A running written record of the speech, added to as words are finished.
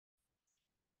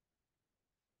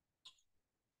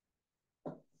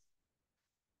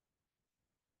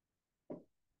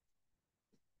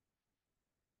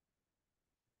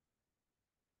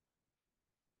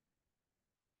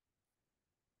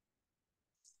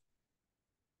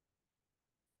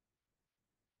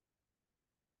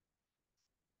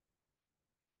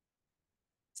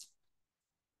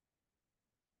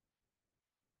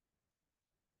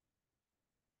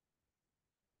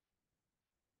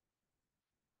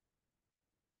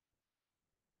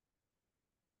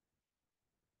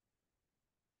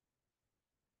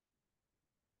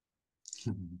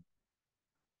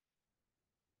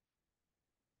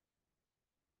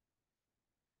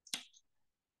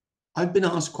I've been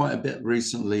asked quite a bit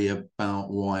recently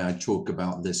about why I talk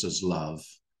about this as love.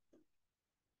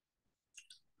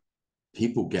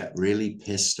 People get really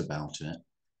pissed about it,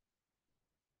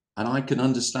 and I can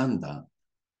understand that.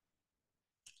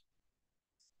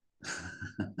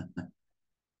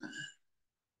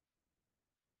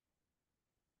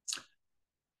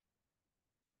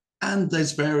 And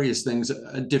there's various things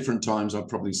at different times. I'll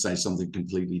probably say something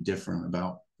completely different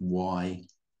about why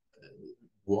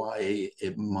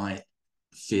it might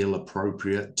feel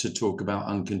appropriate to talk about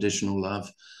unconditional love.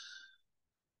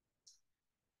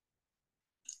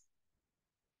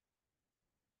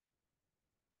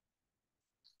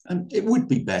 And it would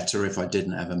be better if I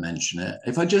didn't ever mention it.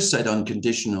 If I just said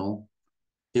unconditional,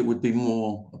 it would be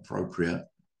more appropriate,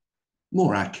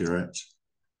 more accurate.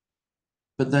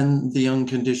 But then the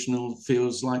unconditional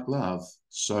feels like love.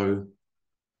 So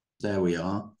there we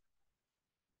are.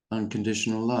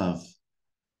 Unconditional love.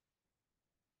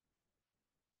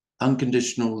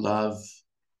 Unconditional love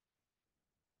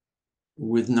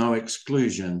with no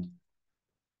exclusion.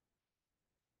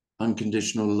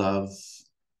 Unconditional love,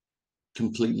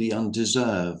 completely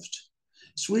undeserved.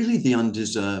 It's really the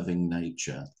undeserving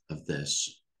nature of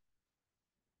this.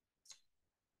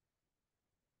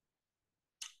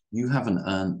 You haven't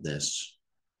earned this.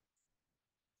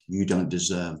 You don't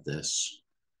deserve this.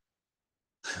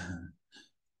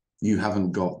 You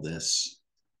haven't got this.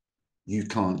 You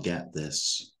can't get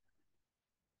this.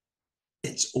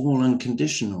 It's all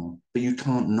unconditional, but you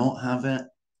can't not have it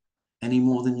any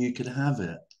more than you could have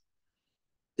it.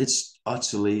 It's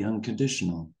utterly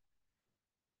unconditional.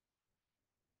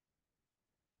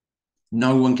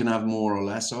 No one can have more or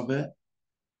less of it.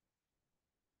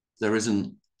 There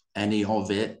isn't any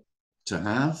of it to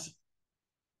have.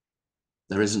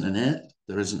 There isn't an it.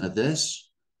 There isn't a this.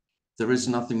 There is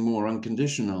nothing more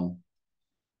unconditional.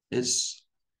 It's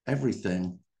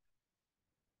everything.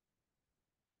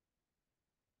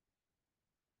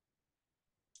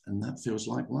 And that feels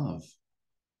like love.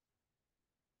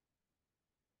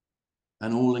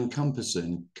 An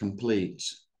all-encompassing, complete,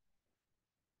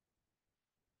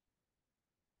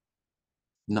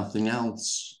 nothing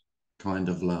else kind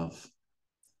of love.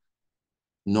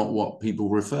 Not what people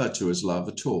refer to as love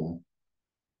at all.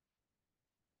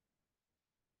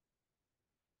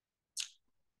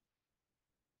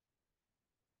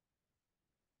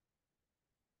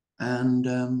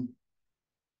 And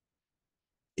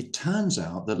it turns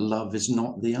out that love is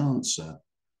not the answer.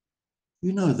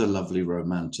 You know, the lovely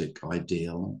romantic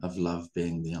ideal of love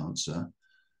being the answer.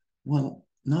 Well,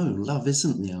 no, love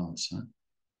isn't the answer.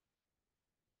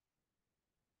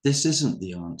 This isn't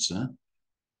the answer.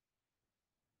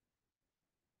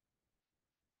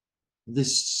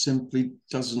 This simply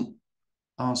doesn't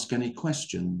ask any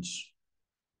questions.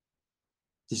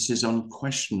 This is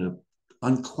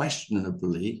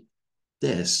unquestionably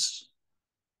this.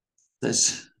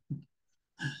 There's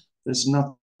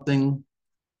nothing.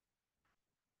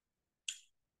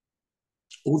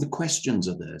 All the questions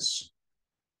are this.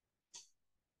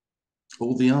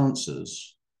 All the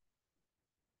answers.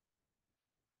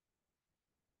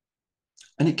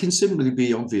 And it can simply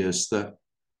be obvious that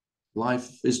life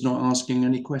is not asking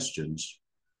any questions.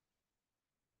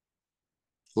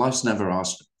 Life's never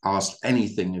asked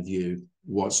anything of you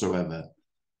whatsoever.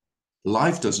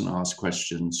 Life doesn't ask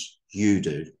questions, you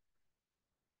do.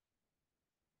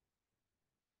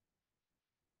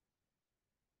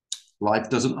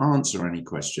 Life doesn't answer any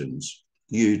questions,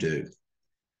 you do.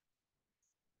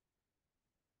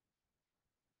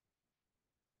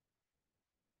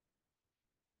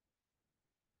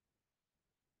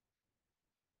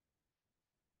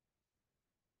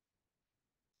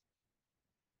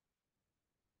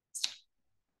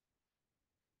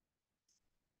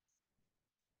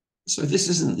 So this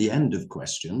isn't the end of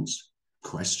questions.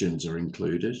 Questions are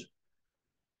included,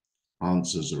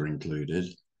 answers are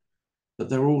included, but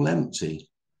they're all empty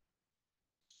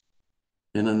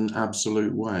in an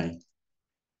absolute way.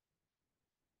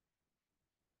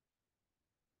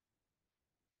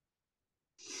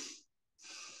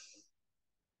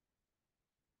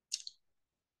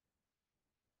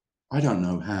 I don't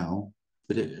know how,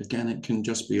 but again, it can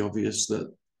just be obvious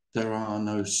that there are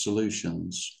no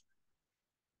solutions.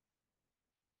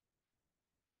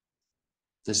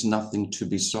 There's nothing to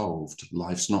be solved.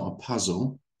 Life's not a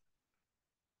puzzle.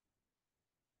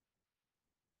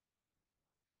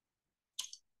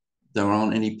 There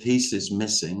aren't any pieces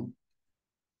missing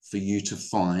for you to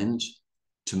find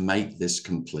to make this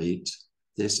complete.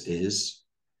 This is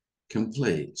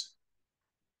complete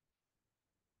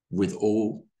with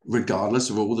all regardless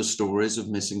of all the stories of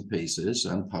missing pieces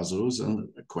and puzzles and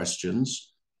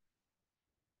questions.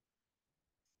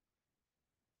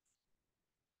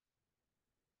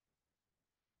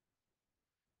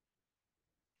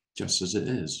 Just as it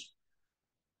is.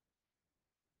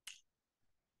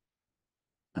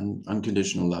 And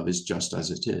unconditional love is just as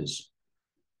it is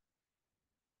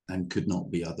and could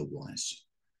not be otherwise.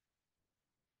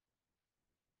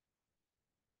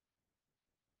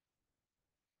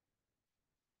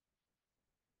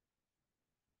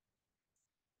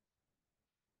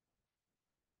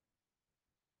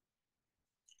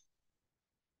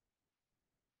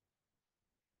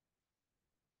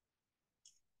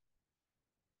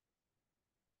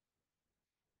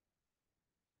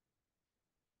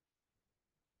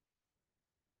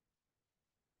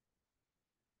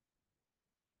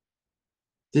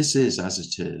 This is as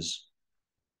it is,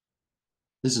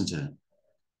 isn't it?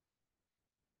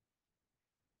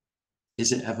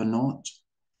 Is it ever not?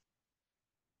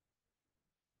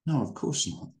 No, of course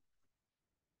not.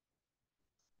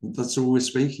 That's all we're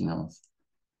speaking of.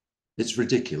 It's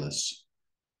ridiculous.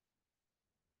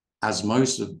 As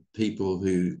most of people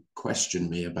who question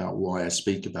me about why I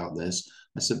speak about this,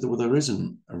 I said, well, there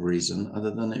isn't a reason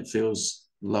other than it feels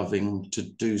loving to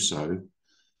do so,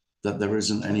 that there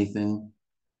isn't anything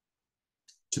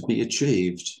to be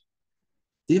achieved.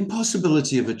 The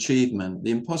impossibility of achievement,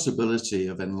 the impossibility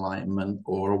of enlightenment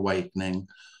or awakening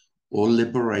or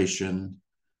liberation,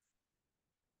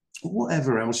 or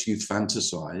whatever else you've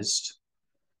fantasized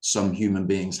some human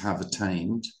beings have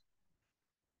attained,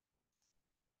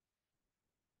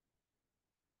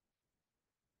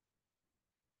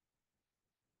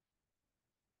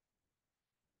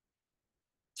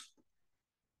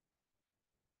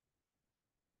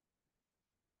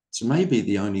 so maybe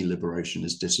the only liberation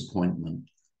is disappointment,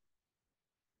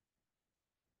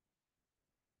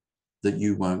 that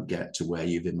you won't get to where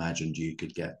you've imagined you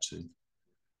could get to,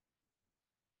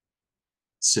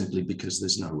 simply because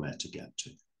there's nowhere to get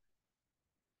to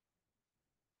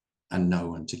and no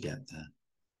one to get there.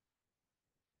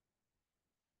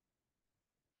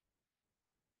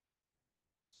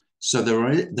 So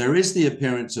there is the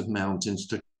appearance of mountains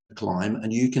to climb,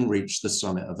 and you can reach the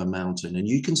summit of a mountain and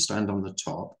you can stand on the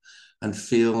top and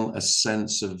feel a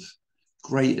sense of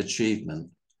great achievement.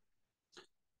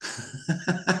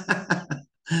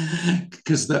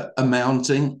 Because a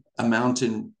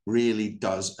mountain really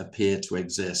does appear to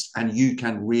exist, and you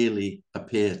can really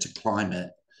appear to climb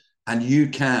it, and you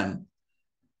can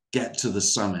get to the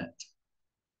summit.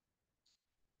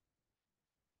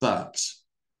 But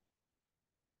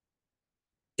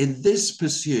in this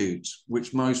pursuit,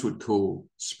 which most would call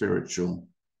spiritual,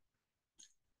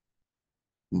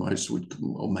 most would,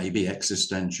 or maybe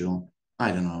existential,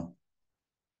 I don't know.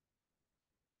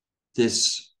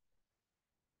 This,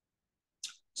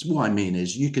 so what I mean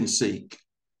is you can seek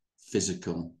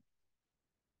physical,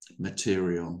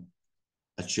 material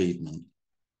achievement,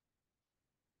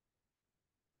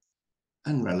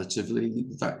 and relatively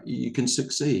that you can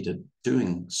succeed at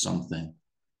doing something.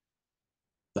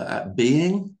 But at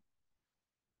being,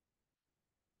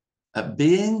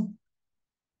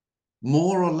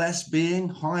 more or less being,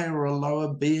 higher or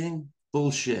lower being,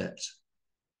 bullshit.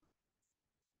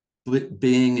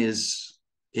 Being is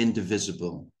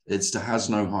indivisible. It has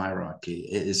no hierarchy.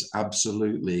 It is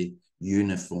absolutely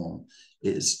uniform.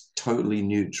 It is totally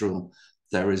neutral.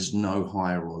 There is no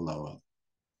higher or lower.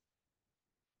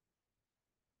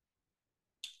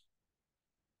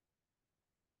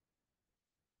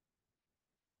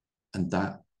 And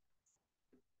that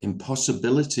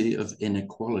impossibility of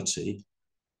inequality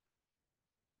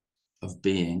of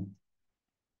being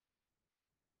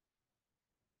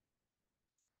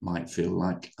might feel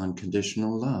like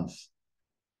unconditional love.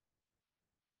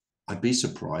 I'd be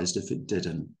surprised if it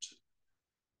didn't.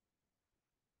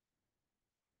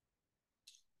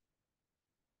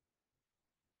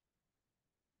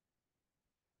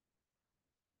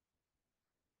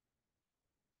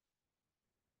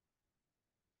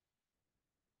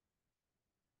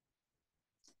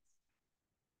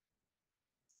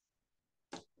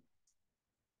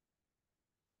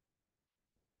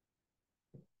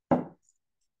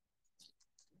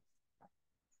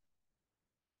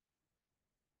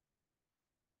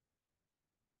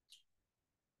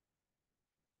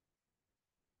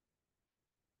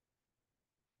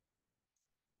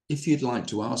 If you'd like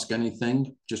to ask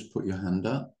anything, just put your hand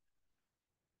up.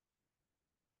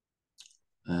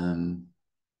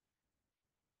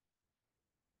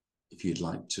 If you'd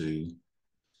like to,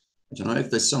 I don't know,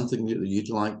 if there's something that you'd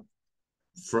like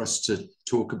for us to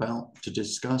talk about, to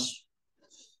discuss.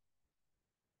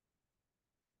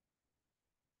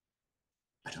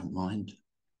 I don't mind.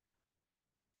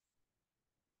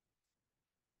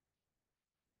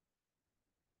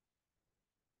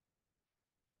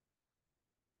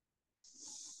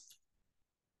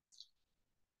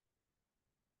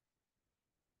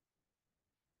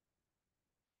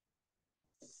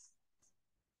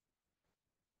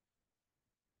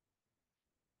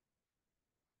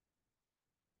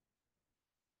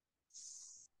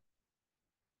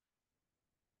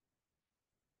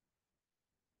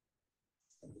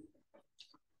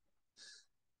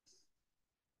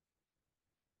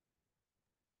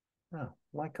 Oh,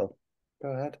 Michael,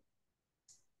 go ahead.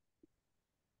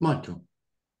 Michael,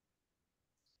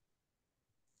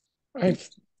 I've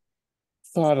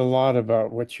thought a lot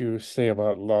about what you say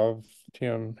about love,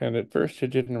 Tim, and at first it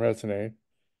didn't resonate.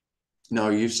 no,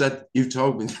 you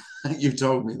told me, you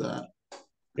told me that.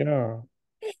 Yeah.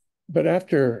 But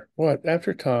after what?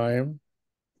 After time,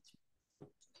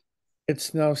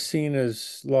 it's now seen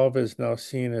as love is now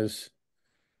seen as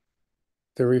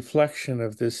the reflection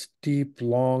of this deep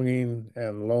longing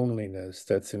and loneliness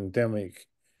that's endemic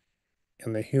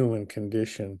in the human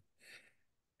condition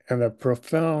and a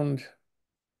profound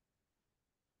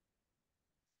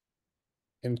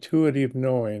intuitive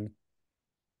knowing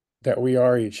that we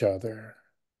are each other,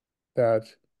 that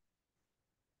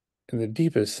in the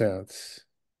deepest sense,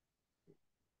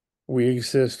 we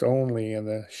exist only in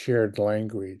the shared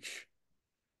language.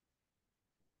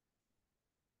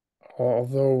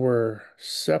 Although we're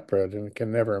separate and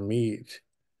can never meet,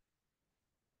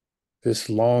 this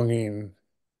longing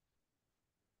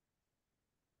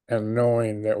and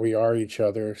knowing that we are each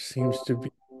other seems to be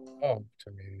love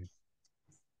to me,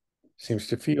 seems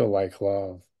to feel like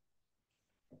love.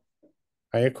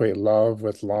 I equate love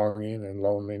with longing and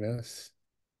loneliness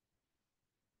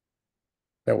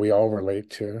that we all relate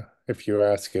to. If you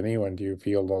ask anyone, do you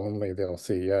feel lonely? They'll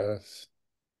say yes.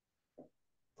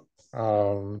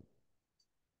 Um,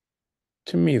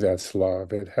 to me, that's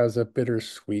love. It has a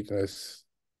bittersweetness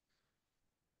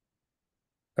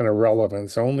and a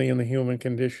relevance only in the human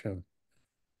condition.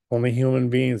 Only human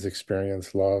beings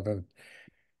experience love, and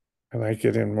I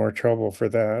get in more trouble for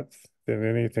that than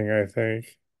anything, I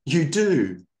think. You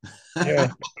do.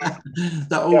 Yeah, That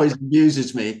yeah, always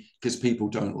amuses me because people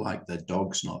don't like their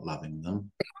dogs not loving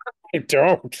them. I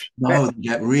don't. No, they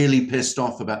get really pissed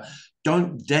off about.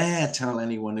 Don't dare tell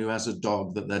anyone who has a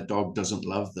dog that their dog doesn't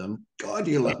love them. God,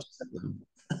 you'll upset them.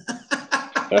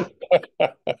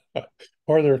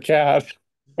 Or their cat.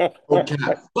 Or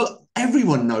cat. Well,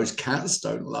 everyone knows cats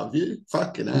don't love you.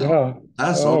 Fucking hell. Yeah.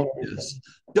 That's Oh, obvious.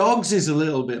 Dogs is a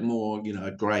little bit more,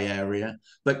 a grey area.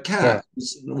 But yeah.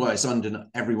 cats, well, it's under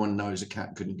everyone knows a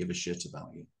cat couldn't give a shit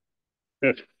about you.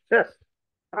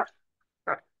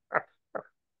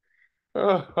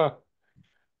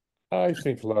 I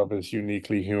think love is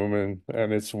uniquely human,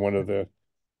 and it's Uh, one of the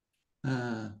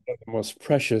most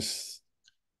precious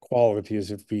qualities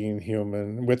of being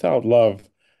human. Without love,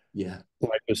 yeah.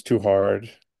 life is too hard.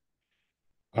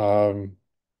 Um,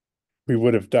 we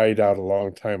would have died out a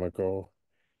long time ago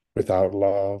without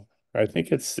love. I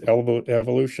think it's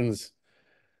evolution's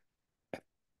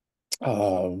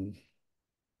um,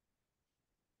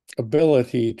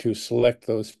 ability to select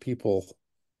those people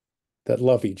that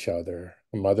love each other.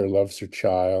 A mother loves her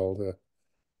child, a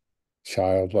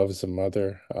child loves a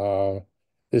mother.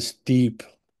 This deep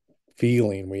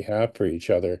feeling we have for each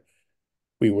other,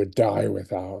 we would die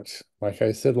without. Like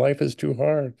I said, life is too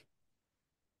hard.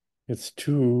 It's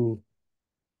too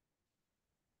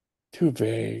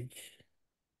vague.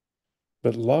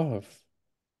 But love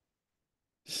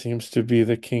seems to be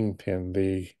the kingpin,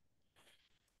 the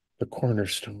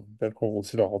cornerstone that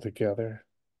holds it all together.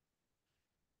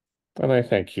 And I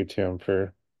thank you, Tim,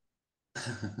 for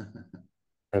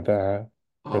that, for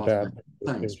Oh, that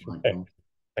thanks, invitation. Michael.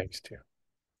 Thanks, Tim.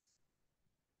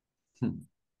 Hmm.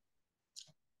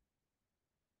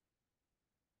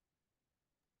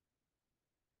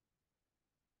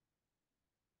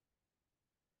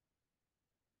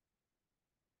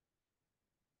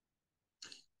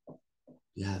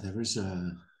 Yeah, there is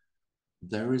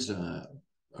a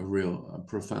real a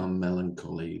profound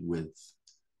melancholy with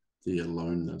the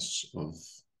aloneness of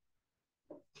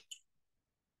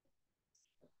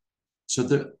so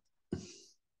that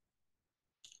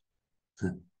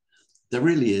there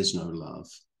really is no love.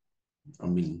 I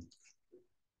mean,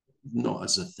 not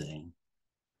as a thing.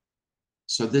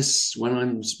 So this, when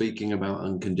I'm speaking about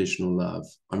unconditional love,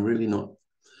 I'm really not.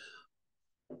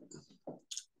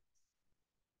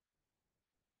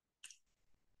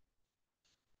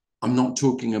 I'm not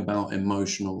talking about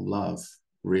emotional love.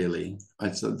 really. I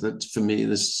thought that for me,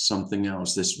 there's something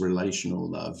else, this relational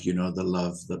love, you know, the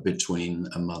love that between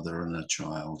a mother and a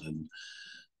child. And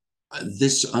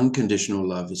this unconditional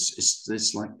love is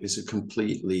this like, is a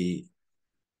completely,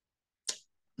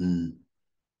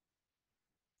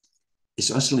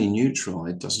 it's utterly neutral.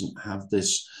 It doesn't have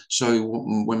this. So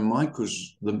when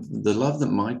Michael's, the love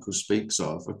that Michael speaks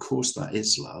of course, that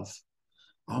is love.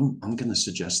 I'm going to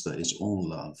suggest that it's all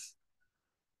love,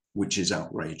 which is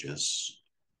outrageous.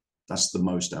 That's the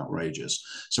most outrageous.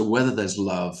 So whether there's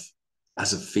love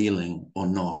as a feeling or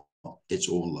not, it's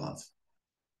all love.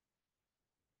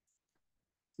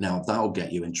 Now that'll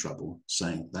get you in trouble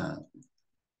saying that.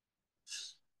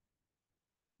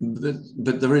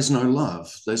 But there is no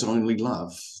love. There's only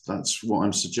love. That's what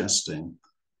I'm suggesting.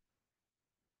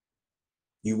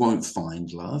 You won't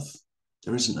find love.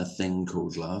 There isn't a thing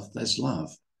called love. There's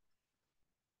love.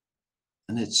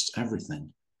 And it's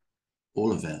everything,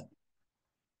 all of it.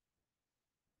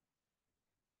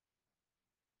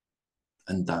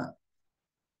 And that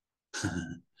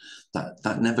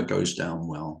that never goes down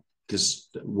well, because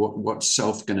what's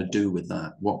self going to do with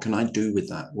that? What can I do with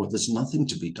that? Well, there's nothing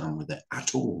to be done with it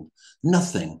at all.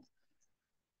 Nothing.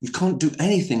 You can't do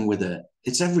anything with it.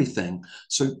 It's everything.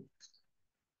 So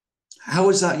how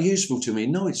is that useful to me?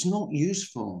 No, it's not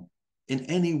useful in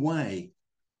any way.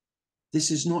 This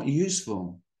is not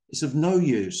useful. It's of no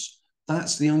use.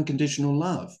 That's the unconditional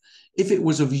love. If it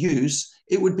was of use,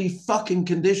 it would be fucking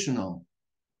conditional.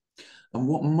 And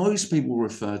what most people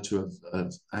refer to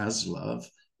as love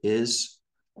is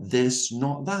this,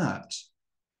 not that.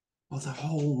 Well, the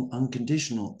whole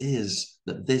unconditional is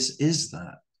that this is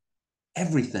that.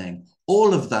 Everything,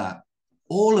 all of that,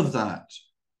 all of that.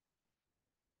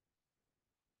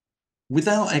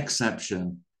 Without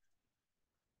exception.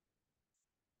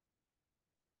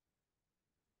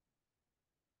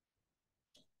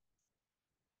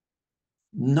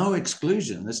 No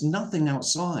exclusion. There's nothing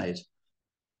outside.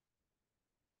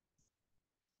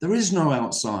 There is no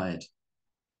outside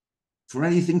for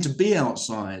anything to be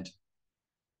outside.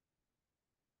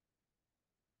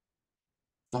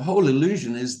 The whole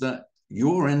illusion is that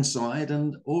you're inside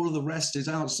and all of the rest is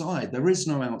outside. There is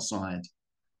no outside.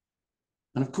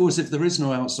 And of course, if there is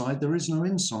no outside, there is no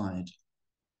inside.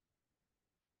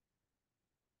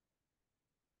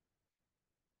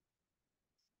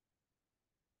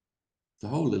 The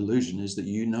whole illusion is that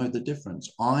you know the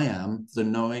difference. I am the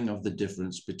knowing of the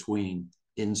difference between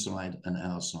inside and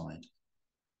outside.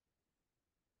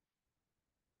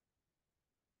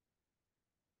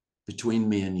 Between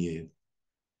me and you.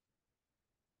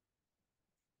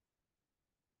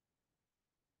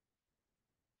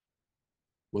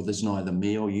 Well, there's neither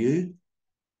me or you,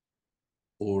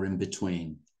 or in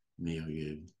between me or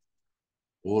you.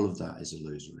 All of that is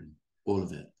illusory. All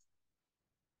of it.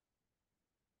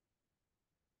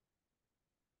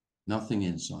 Nothing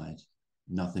inside,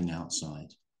 nothing outside,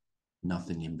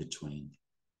 nothing in between.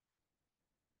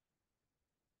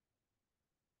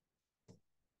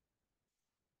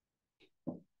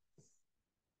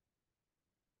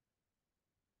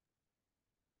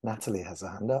 Natalie has a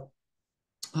hand up.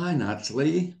 Hi,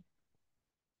 Natalie.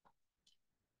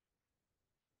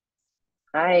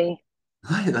 Hi.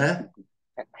 Hi there.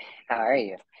 How are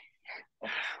you?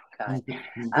 God. I'm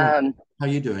good. How are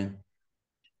you doing?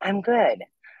 I'm good.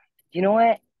 You know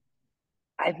what?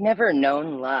 I've never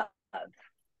known love.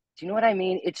 Do you know what I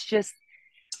mean? It's just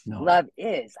No. love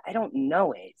is. I don't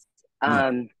know it.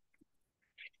 No.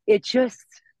 It just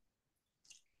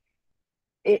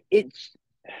it's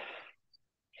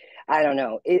I don't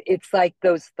know. It's like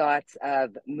those thoughts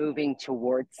of moving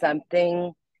towards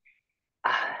something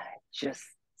just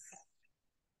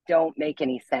don't make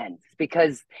any sense,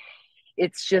 because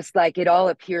it's just like it all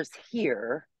appears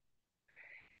here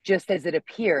just as it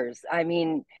appears. I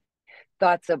mean,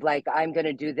 thoughts of like, I'm going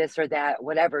to do this or that,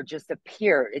 whatever, just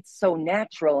appear. It's so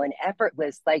natural and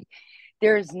effortless. Like,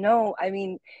 there's no, I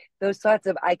mean, those thoughts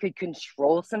of I could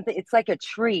control something. It's like a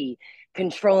tree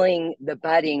controlling the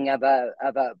budding of a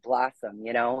blossom.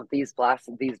 You know, these buds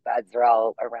are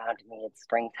all around me. It's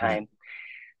springtime,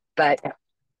 but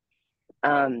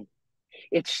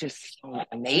it's just so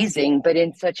amazing, but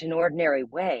in such an ordinary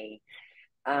way.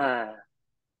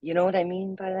 You know what I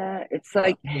mean by that? It's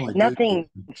like nothing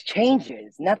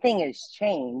changes. Nothing has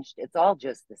changed. It's all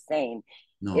just the same.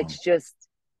 No.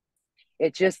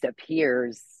 It just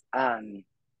appears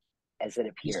as it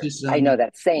appears. I know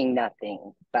that's saying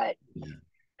nothing, but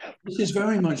this is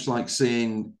very much like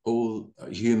seeing all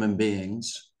human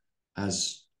beings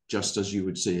as just as you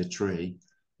would see a tree.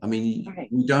 I mean,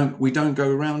 right. we don't go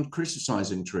around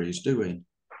criticizing trees, do we?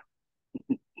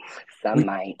 some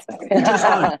might.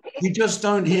 You just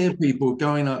don't hear people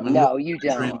going up and No, you looking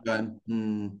at a tree don't. and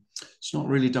going, it's not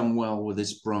really done well with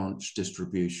its branch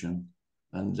distribution.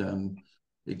 And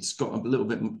it's got a little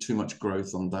bit too much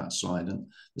growth on that side, and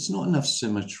there's not enough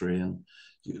symmetry. And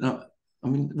you know, I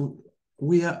mean,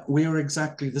 we are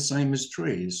exactly the same as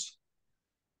trees.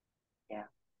 Yeah,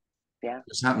 yeah,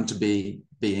 Just happen to be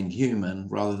being human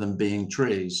rather than being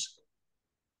trees.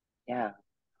 yeah.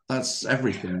 That's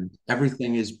everything.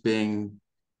 Everything is being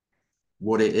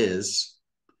what it is,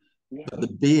 Yeah. but the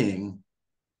being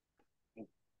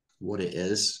what it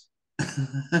is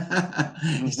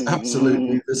is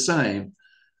absolutely the same.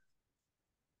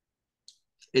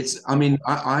 I mean,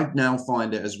 I now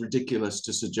find it as ridiculous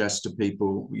to suggest to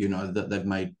people, you know, that they've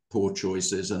made poor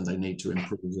choices and they need to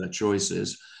improve their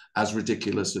choices, as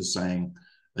ridiculous as saying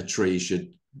a tree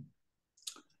should,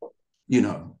 you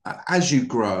know, as you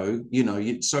grow, you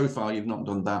know, so far you've not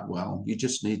done that well. You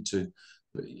just need to,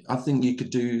 I think you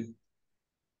could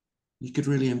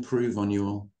really improve on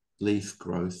your leaf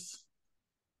growth.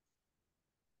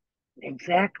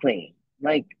 Exactly.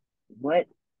 Like, what?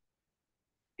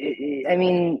 I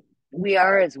mean, we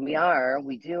are as we are,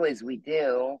 we do as we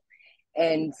do,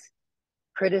 and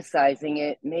criticizing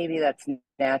it, maybe that's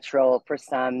natural for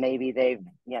some. Maybe they've,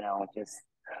 just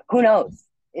who knows?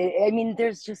 I mean,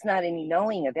 there's just not any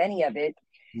knowing of any of it.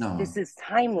 No. This is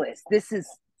timeless. This is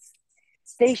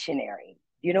stationary.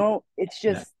 It's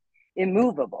Yeah. just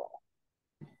immovable.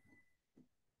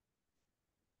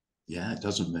 Yeah, it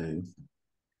doesn't move.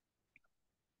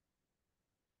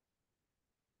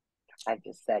 I've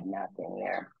just said nothing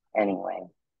there. Anyway.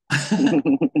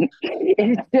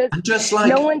 It's just like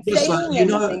no one's saying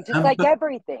anything, just like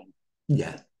everything.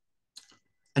 Yeah.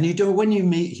 And when you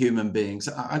meet human beings,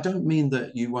 I don't mean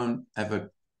that you won't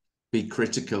ever be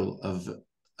critical of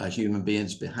a human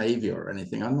being's behavior or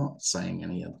anything. I'm not saying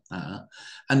any of that.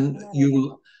 And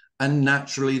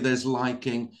naturally there's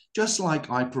liking, just like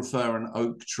I prefer an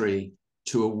oak tree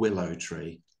to a willow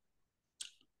tree.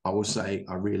 I will say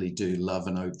I really do love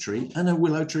an oak tree, and a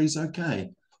willow tree is okay.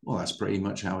 Well, that's pretty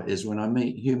much how it is when I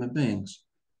meet human beings.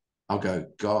 I'll go,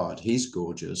 God, he's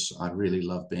gorgeous. I really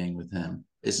love being with him.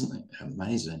 Isn't it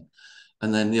amazing?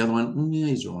 And then the other one, yeah,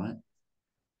 he's all right.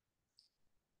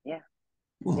 Yeah.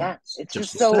 Well, yeah. It's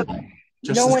just so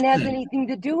no one has anything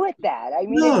to do with that. I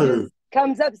mean, no. It just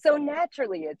comes up so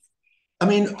naturally. I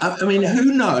mean,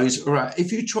 who knows? All right.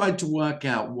 If you tried to work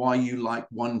out why you like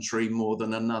one tree more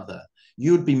than another,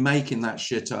 you would be making that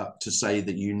shit up to say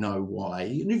that you know why.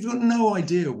 And you've got no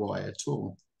idea why at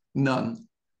all. None.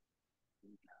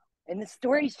 And the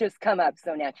stories just come up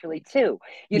so naturally too.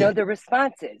 The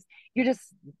responses. You just,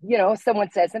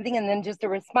 someone says something and then just a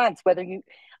response, whether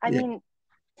I mean,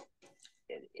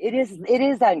 it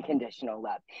is unconditional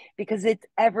love because it's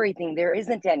everything. There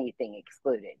isn't anything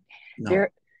excluded. No.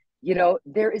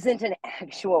 There isn't an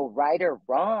actual right or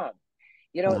wrong.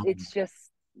 No. It's just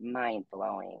mind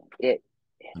blowing.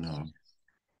 No.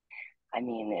 I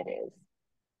mean, it is.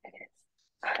 It is.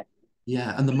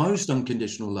 Yeah, and the most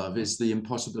unconditional love is the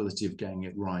impossibility of getting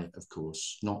it right, of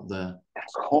course, not the.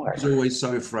 Of course. He's always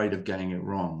so afraid of getting it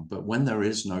wrong, but when there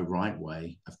is no right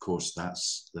way, of course,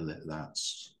 that's.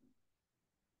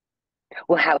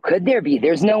 Well, how could there be?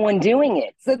 There's no one doing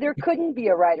it, so there couldn't be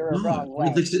a right or a wrong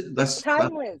way. That's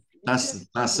timeless.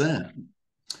 That's it.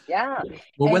 Yeah.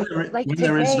 Well, when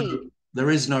there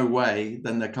is no way,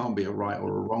 then there can't be a right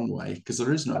or a wrong way because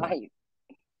there is no way.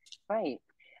 Right.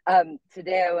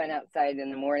 Today I went outside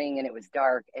in the morning and it was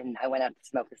dark and I went out to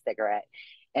smoke a cigarette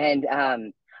and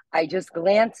I just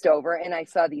glanced over and I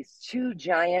saw these two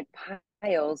giant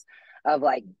piles of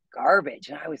like garbage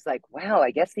and I was like, wow,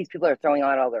 I guess these people are throwing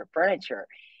out all their furniture.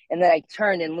 And then I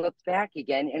turned and looked back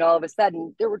again and all of a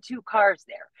sudden there were two cars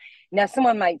there. Now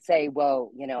someone might say,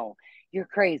 well, you're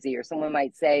crazy, or someone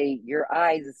might say your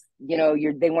eyes,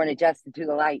 they weren't adjusted to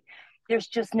the light. There's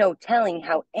just no telling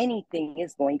how anything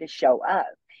is going to show up.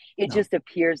 It just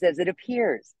appears as it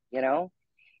appears,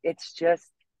 It's just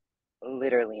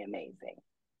literally amazing.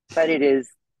 But it is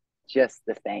just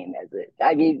the same as it.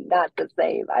 I mean, not the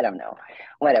same. I don't know.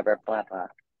 Whatever, blah, blah.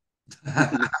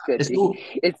 It's good.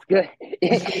 It's good.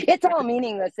 It's all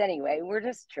meaningless anyway. We're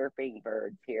just chirping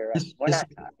birds here. We're not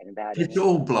talking about it. It's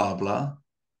all blah, blah.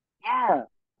 Yeah.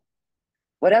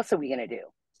 What else are we going to do?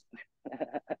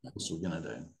 What else are we going to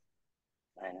do?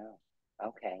 I know.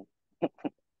 Okay.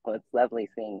 Well, it's lovely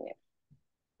seeing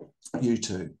you. You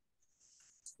too.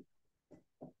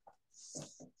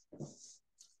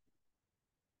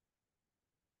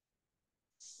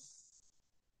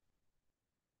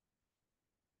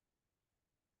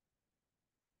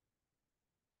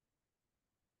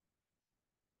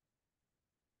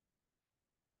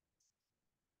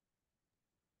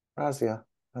 Razia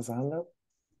has a hand up.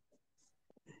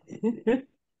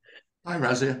 Hi,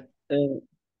 Razia.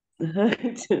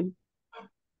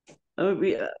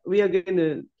 We are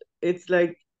gonna. It's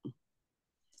like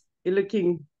you're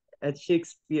looking at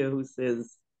Shakespeare, who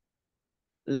says,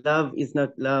 "Love is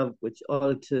not love which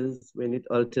alters when it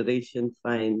alteration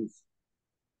finds,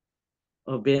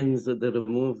 or bends with the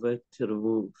remover to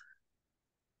remove.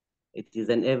 It is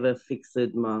an ever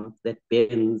fixed mark that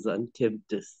bends on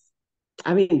temptress."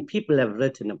 I mean, people have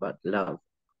written about love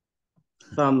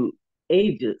from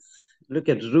ages. Look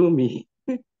at Rumi.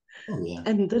 Oh, yeah.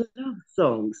 And the love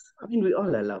songs. I mean, we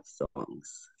all love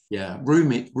songs. Yeah,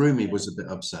 Rumi was a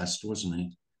bit obsessed, wasn't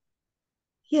he?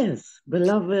 Yes,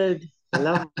 beloved, the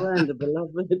lover and the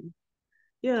beloved.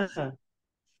 Yeah.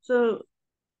 So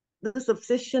this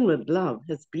obsession with love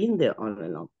has been there all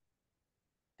along.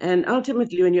 And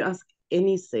ultimately, when you ask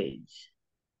any sage,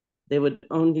 they would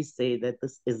only say that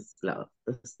this is love.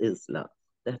 This is love.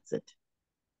 That's it.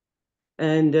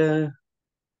 And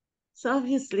so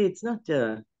obviously, it's not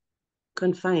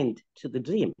confined to the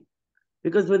dream,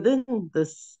 because within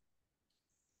this,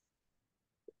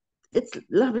 it's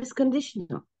love is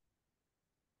conditional.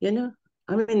 You know,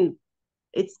 I mean,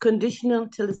 it's conditional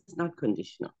till it's not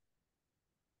conditional.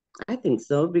 I think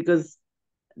so, because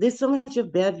there's so much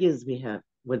of barriers we have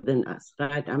within us,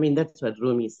 right? I mean, that's what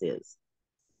Rumi says.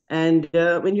 And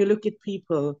when you look at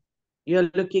people, you're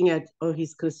looking at, oh,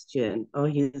 he's Christian, or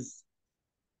he's,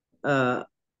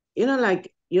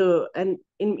 like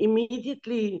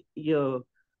immediately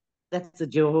that's a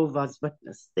Jehovah's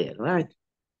Witness there, right?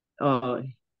 Or,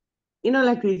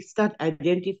 like we start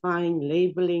identifying,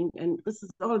 labeling, and this is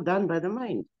all done by the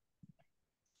mind.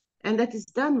 And that is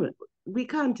done, we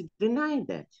can't deny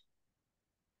that.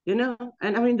 And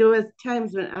I mean, there were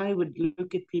times when I would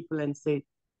look at people and say,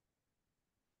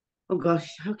 oh gosh,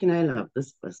 how can I love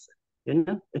this person?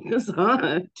 It was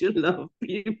hard to love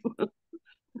people.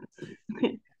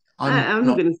 I'm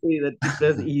not going to say that it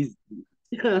was easy.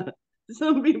 Yeah.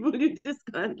 Some people, you just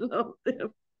can't love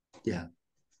them. Yeah.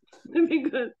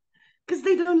 Because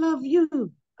they don't love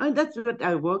you. And that's what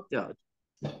I worked out.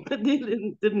 But they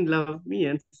didn't love me,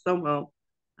 and somehow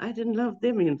I didn't love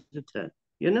them in return,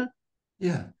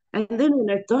 Yeah. And then when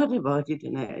I thought about it,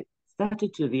 and I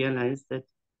started to realize that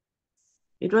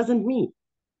it wasn't me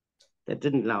that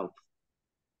didn't love.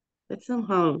 That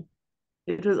somehow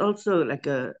it was also like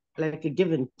a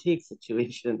give and take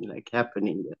situation like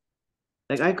happening there.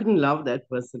 Like I couldn't love that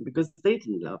person because they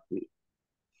didn't love me.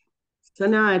 So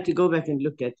now I had to go back and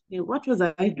look at, what was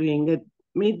I doing that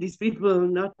made these people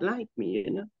not like me,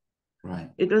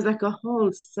 Right. It was like a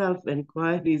whole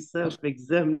self-inquiry,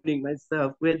 self-examining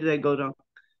myself. Where did I go wrong?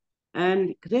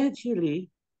 And gradually,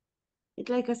 it's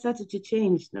like I started to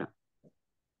change now.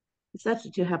 It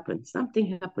started to happen.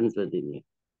 Something happens within you.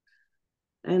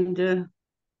 And there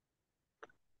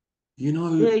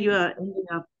you are ending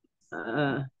up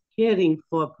caring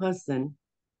for a person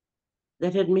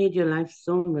that had made your life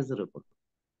so miserable.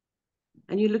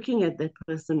 And you're looking at that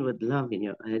person with love in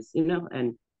your eyes,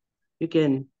 and you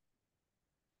can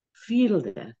feel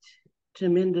that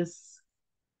tremendous,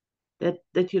 that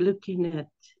you're looking at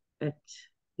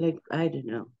like, I don't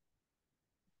know.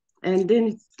 And then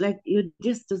it's like you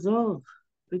just dissolve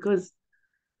because,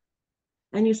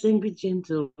 and you're saying, be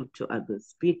gentle to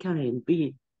others, be kind,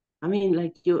 I mean,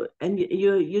 like you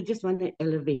just want to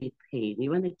elevate pain.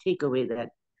 You want to take away that,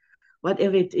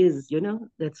 whatever it is,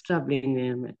 that's troubling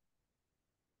them.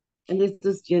 And there's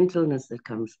this gentleness that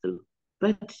comes through.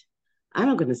 But I'm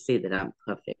not going to say that I'm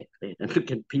perfect. Right? I look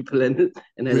at people and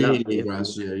I love them.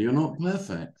 Razia, you're not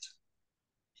perfect.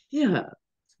 Yeah.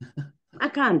 I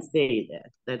can't say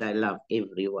that I love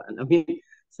everyone. I mean,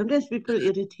 sometimes people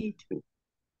irritate me.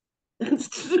 That's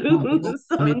true.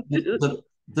 I mean,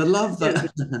 the love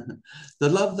that the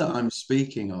love that I'm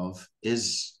speaking of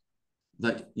is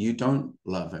that you don't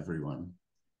love everyone.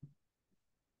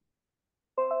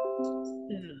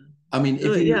 Yeah. I mean,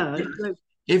 Like,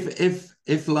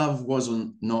 if love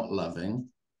wasn't not loving,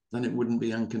 then it wouldn't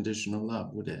be unconditional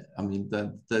love, would it? I mean,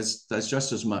 there's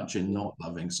just as much in not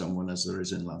loving someone as there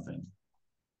is in loving.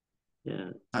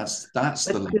 Yeah. That's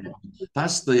the love.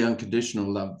 That's the unconditional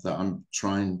love that I'm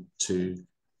trying to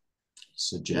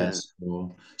suggest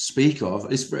or speak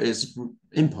of. It's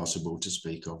impossible to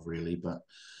speak of, really, but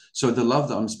so the love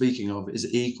that I'm speaking of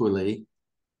is equally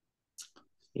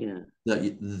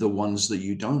the ones that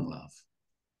you don't love.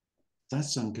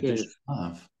 That's unconditional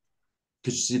love.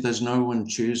 Because see, there's no one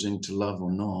choosing to love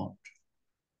or not.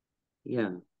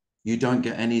 Yeah. You don't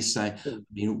get any say. I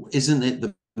mean, isn't it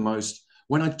the most,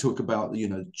 when I talk about,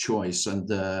 choice and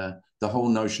the whole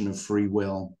notion of free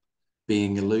will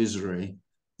being illusory,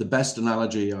 the best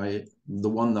analogy, the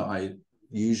one that I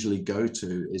usually go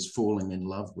to, is falling in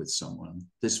love with someone.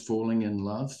 This falling in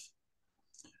love,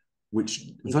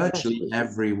 which virtually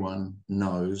everyone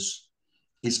knows,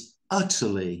 is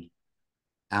utterly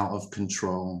out of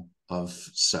control of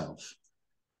self.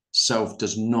 Self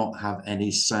does not have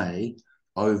any say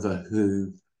over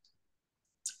who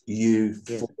you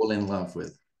fall in love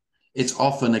with. It's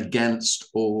often against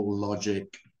all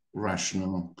logic,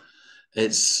 rational.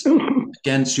 It's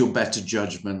against your better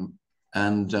judgment.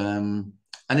 And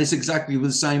it's exactly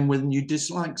the same when you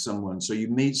dislike someone. So you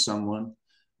meet someone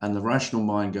and the rational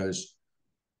mind goes,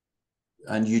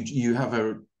 and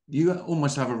you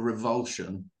almost have a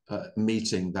revulsion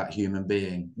meeting that human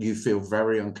being. You feel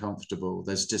very uncomfortable.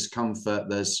 There's discomfort,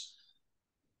 there's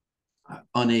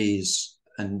unease,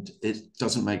 and it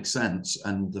doesn't make sense.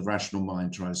 And the rational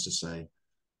mind tries to say,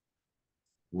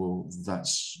 well,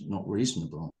 that's not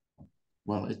reasonable.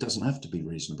 Well, it doesn't have to be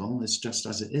reasonable. It's just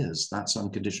as it is. That's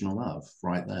unconditional love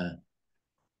right there.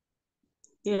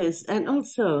 Yes, and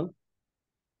also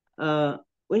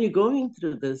when you're going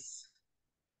through this,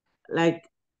 like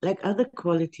other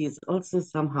qualities, also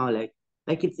somehow like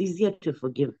it's easier to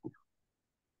forgive,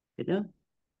 you know.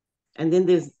 And then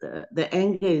there's the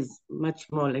anger is much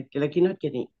more like you're not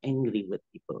getting angry with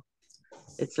people.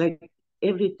 It's like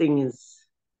everything is.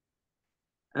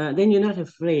 Then you're not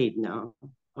afraid now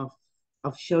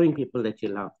of showing people that you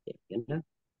love them, you know.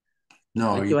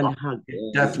 No, like you want to hug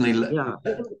them. Definitely. Yeah,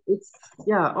 it's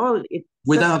all it.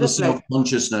 Without the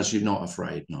self-consciousness, you're not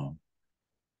afraid. No.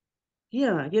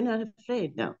 Yeah, you're not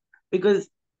afraid now because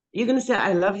you're going to say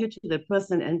I love you to the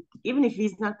person, and even if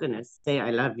he's not going to say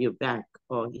I love you back,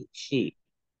 or she,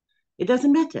 it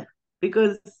doesn't matter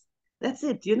because that's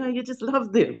it. You know, you just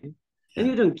love them, and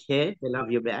you don't care if they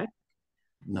love you back.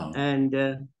 No. And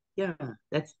yeah,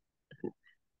 that's.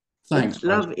 Thanks.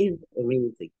 Love is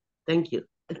amazing. Thank you.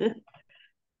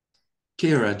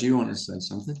 Kira, do you want to say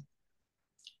something?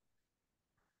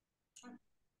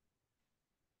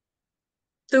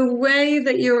 The way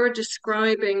that you're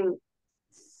describing,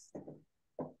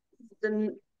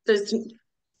 there's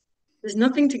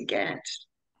nothing to get.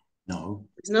 No.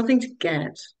 There's nothing to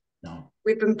get. No.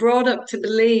 We've been brought up to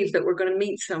believe that we're going to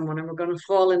meet someone and we're going to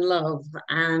fall in love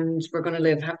and we're going to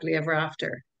live happily ever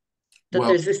after. That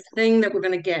there's this thing that we're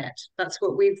going to get. That's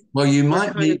what we've. Well, you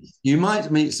might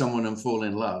meet someone and fall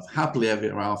in love happily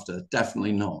ever after.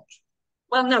 Definitely not.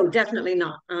 Well, no, definitely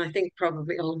not. And I think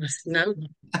probably all of us know.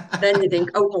 Then you think,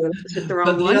 oh, this is the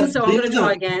wrong one, so I'm going to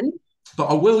try again. But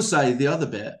I will say the other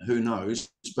bit, who knows,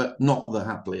 but not the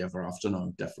happily ever after.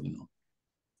 No, definitely not.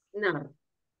 No.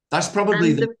 That's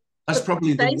probably the worst.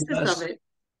 Of it.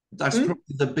 That's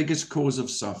probably the biggest cause of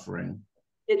suffering.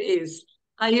 It is.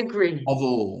 I agree. Of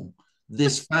all,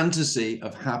 this fantasy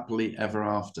of happily ever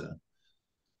after.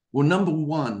 Well, number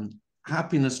one,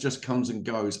 happiness just comes and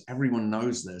goes. Everyone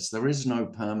knows this. There is no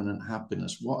permanent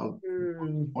happiness. What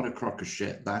a crock of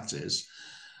shit that is.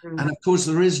 And of course,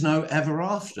 there is no ever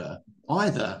after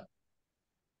either.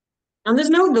 And there's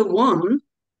no the one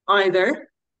either.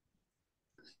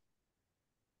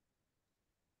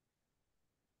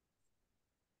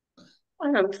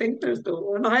 I don't think there's the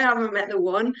one. I haven't met the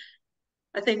one.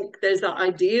 I think there's that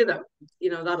idea that,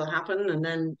 that'll happen. And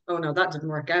then, oh no, that didn't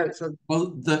work out. So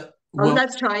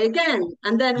let's try again.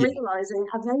 And then realizing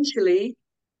eventually,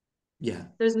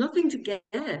 there's nothing to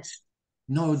get.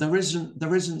 No, there isn't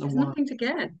the one. Nothing to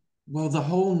get. Well, the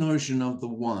whole notion of the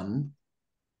one,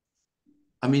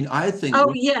 I mean, I think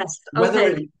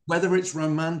whether it's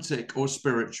romantic or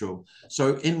spiritual.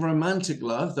 So in romantic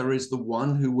love, there is the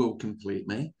one who will complete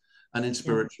me. And in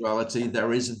spirituality,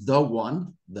 there is the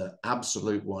one, the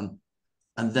absolute one.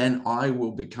 And then I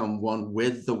will become one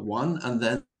with the one. And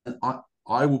then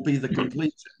I will be the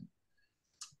completion.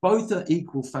 Both are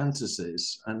equal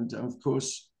fantasies. And of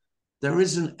course, there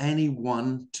isn't any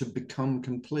one to become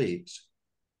complete.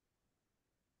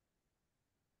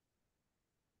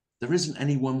 There isn't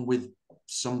anyone with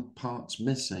some parts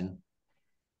missing.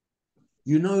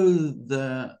 You know,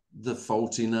 the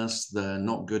faultiness, the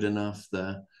not good enough,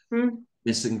 the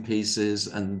missing pieces,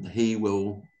 and he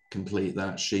will complete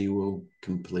that, she will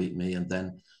complete me. And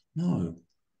then, no.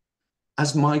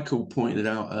 As Michael pointed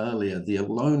out earlier, the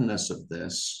aloneness of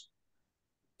this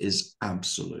is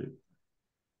absolute.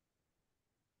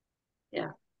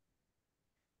 Yeah.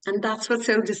 And that's what's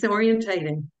so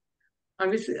disorientating. I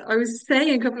was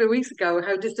saying a couple of weeks ago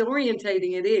how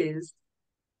disorientating it is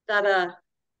that a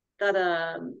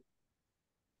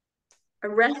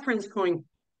reference point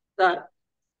that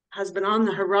has been on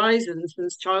the horizon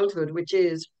since childhood, which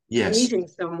is meeting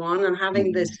someone and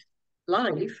having this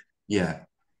life. Yeah.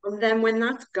 And then when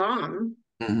that's gone,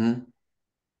 Mm-hmm.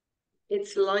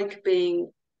 It's like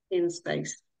being in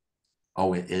space.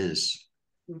 Oh, it is.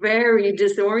 Very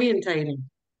disorientating.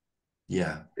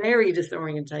 Yeah. Very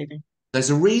disorientating. There's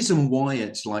a reason why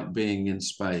it's like being in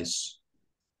space.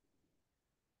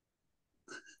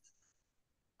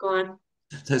 Go on.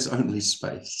 There's only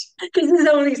space. Because there's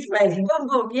only space.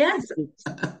 Oh, yes.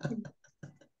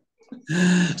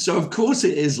 So of course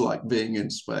it is like being in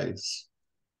space.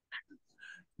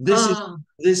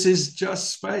 This is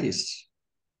just space.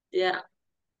 Yeah.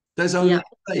 There's only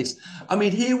space. I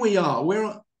mean, here we are.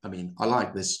 I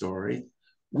like this story.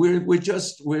 We're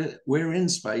in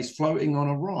space floating on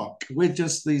a rock. We're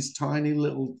just these tiny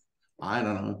little, I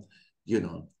don't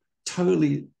know,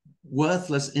 totally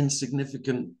worthless,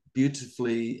 insignificant,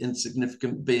 beautifully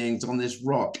insignificant beings on this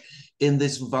rock in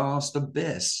this vast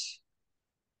abyss.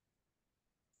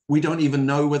 We don't even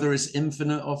know whether it's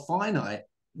infinite or finite.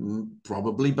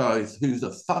 Probably both. Who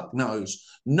the fuck knows?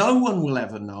 No one will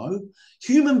ever know.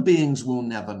 Human beings will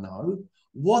never know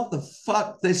what the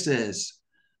fuck this is.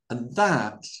 And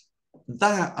that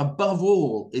above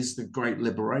all is the great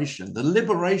liberation. The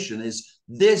liberation is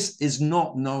this is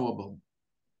not knowable.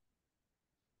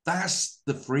 That's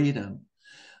the freedom.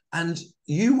 And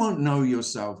you won't know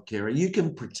yourself, Kira. You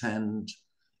can pretend.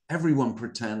 Everyone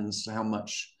pretends how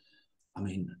much. I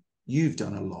mean, you've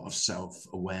done a lot of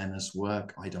self-awareness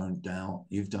work, I don't doubt.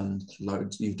 You've done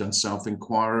loads, you've done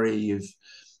self-inquiry, you've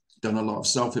done a lot of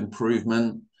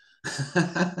self-improvement.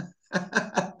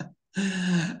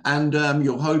 And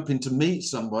you're hoping to meet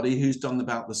somebody who's done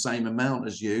about the same amount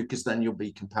as you, because then you'll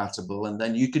be compatible, and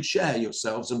then you could share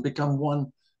yourselves and become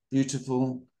one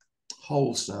beautiful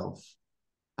whole self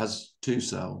as two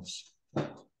selves.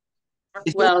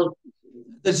 Well,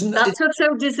 that's what's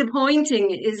so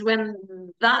disappointing, is when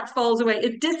that falls away.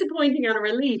 It's disappointing and a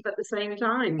relief at the same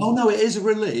time. Oh no, it is a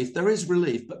relief. There is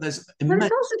relief, but there's immense, but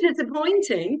it's also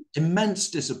disappointing. Immense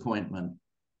disappointment.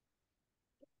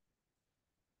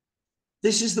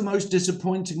 This is the most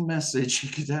disappointing message you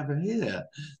could ever hear.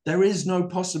 There is no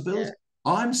possibility.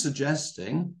 Yeah.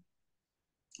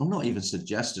 I'm not even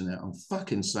suggesting it, I'm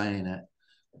fucking saying it.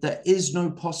 There is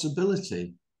no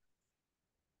possibility.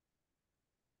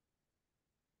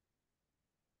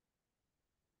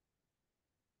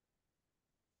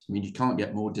 I mean, you can't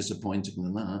get more disappointing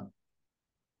than that.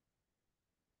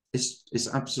 It's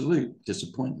absolute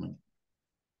disappointment.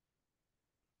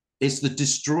 It's the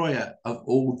destroyer of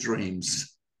all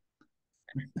dreams.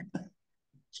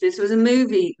 If this was a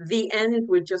movie, the end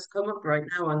would just come up right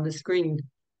now on the screen.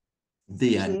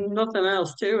 The There's end. Nothing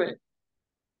else to it.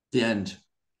 The end.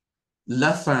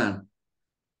 La fin.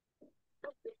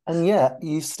 And yet,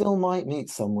 you still might meet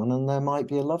someone and there might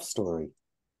be a love story.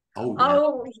 Oh, yeah.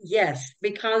 Oh yes,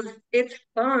 because it's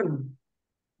fun.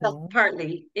 Well,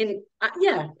 partly in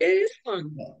yeah, it is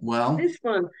fun. Well, it's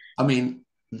fun. I mean,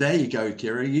 there you go,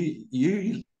 Kira.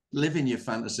 You live in your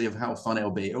fantasy of how fun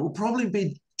it'll be. It will probably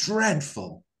be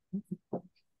dreadful.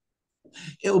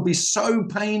 It'll be so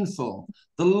painful.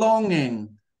 The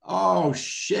longing. Oh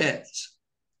shit.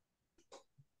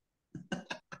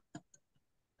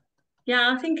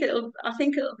 Yeah, I think it'll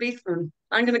be fun.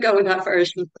 I'm gonna go with that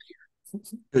version.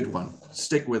 Good one.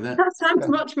 Stick with it. That sounds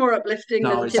much more uplifting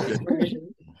than Tip's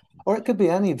version. Or it could be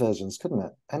any versions, couldn't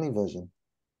it? Any version.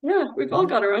 Yeah, we've all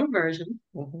got our own version.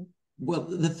 Mm-hmm. Well,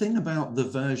 the thing about the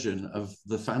version of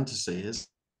the fantasy is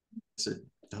it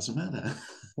doesn't matter.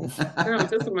 No, it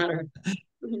doesn't matter. It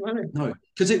doesn't matter. No,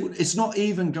 because it's not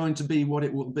even going to be what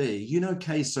it will be. You know,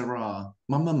 Que Sera.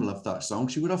 My mum loved that song.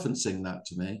 She would often sing that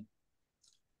to me.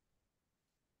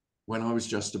 When I was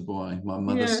just a boy, my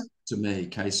mother sang to me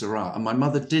Que Sera. And my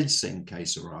mother did sing Que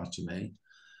Sera to me.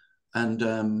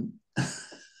 And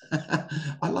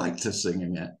I liked her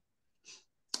singing it.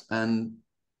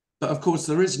 But of course,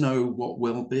 there is no what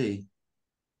will be.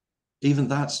 Even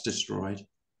that's destroyed.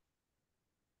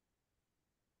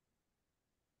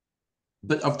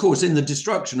 But of course, in the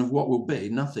destruction of what will be,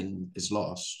 nothing is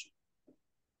lost.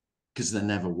 Because there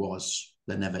never was,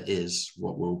 there never is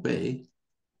what will be.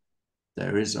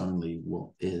 There is only what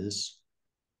is.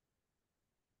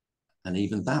 And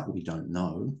even that we don't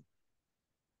know.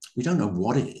 We don't know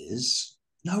what it is.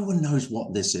 No one knows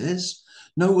what this is.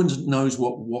 No one knows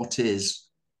what is.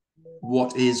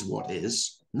 What is what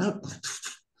is. No.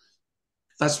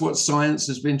 That's what science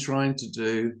has been trying to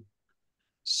do.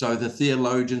 So the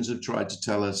theologians have tried to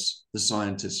tell us, the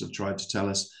scientists have tried to tell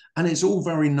us, and it's all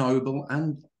very noble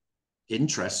and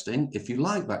interesting if you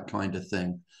like that kind of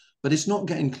thing, but it's not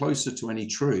getting closer to any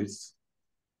truth.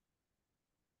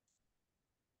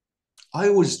 I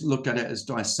always look at it as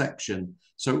dissection.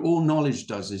 So all knowledge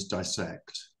does is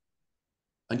dissect.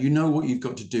 and you know what you've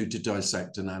got to do to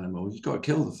dissect an animal. You've got to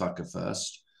kill the fucker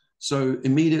first. So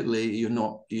immediately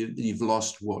you've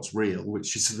lost what's real,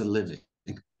 which is the living.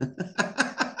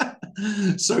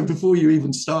 So before you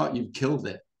even start, you've killed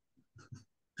it.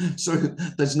 So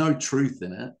there's no truth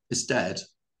in it. It's dead.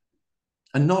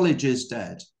 And knowledge is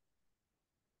dead.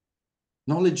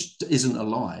 Knowledge isn't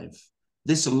alive.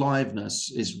 This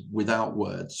aliveness is without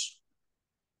words.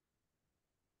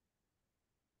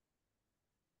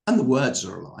 And the words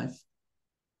are alive.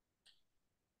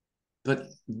 But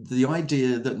the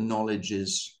idea that knowledge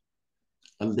is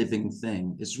a living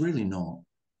thing is really not.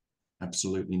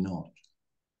 Absolutely not.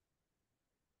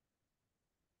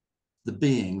 The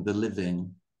being, the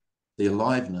living, the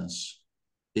aliveness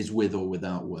is with or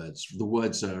without words. The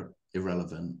words are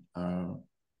irrelevant, are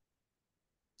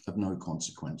of no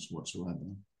consequence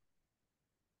whatsoever.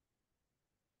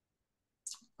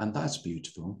 And that's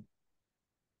beautiful.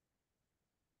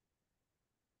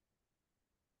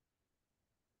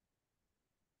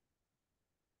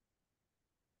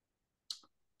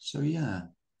 So yeah,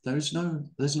 there's no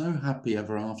happy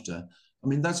ever after. I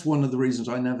mean, that's one of the reasons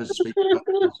I never speak about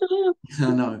this.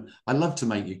 I know. I love to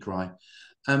make you cry.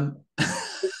 I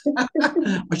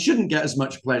shouldn't get as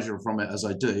much pleasure from it as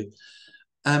I do.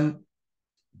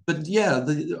 But yeah,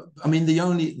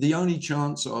 the only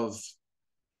chance of,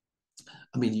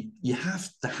 I mean, there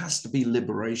has to be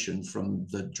liberation from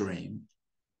the dream,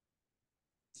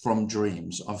 from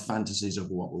dreams of fantasies of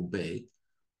what will be.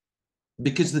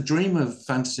 Because the dream of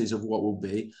fantasies of what will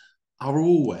be are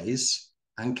always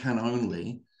and can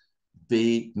only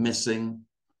be missing.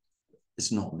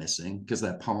 It's not missing because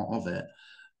they're part of it,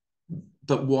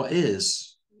 but what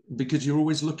is, because you're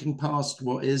always looking past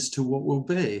what is to what will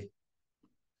be.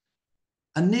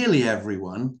 And nearly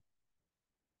everyone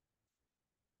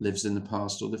lives in the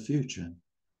past or the future,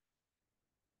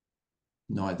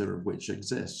 neither of which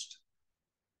exist.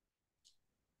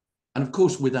 And of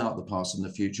course, without the past and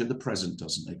the future, the present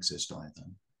doesn't exist either.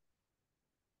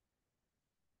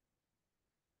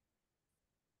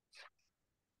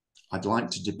 I'd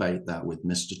like to debate that with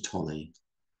Mr. Tolley.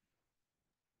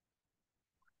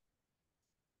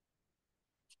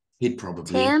 He'd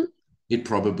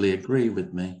probably agree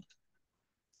with me.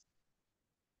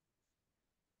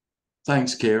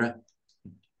 Thanks, Kira.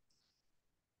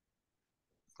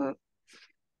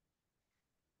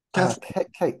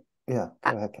 Kate, yeah,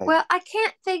 go ahead, Kate. Well, I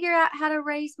can't figure out how to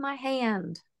raise my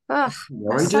hand. Ugh,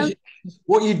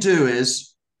 what you do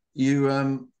is you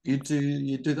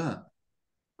do that.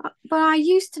 But I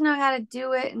used to know how to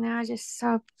do it, and now I just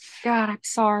God, I'm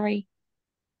sorry.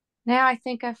 Now I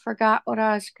think I forgot what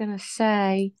I was gonna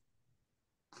say.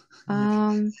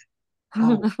 Oh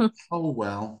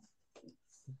well.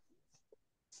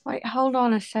 Wait, hold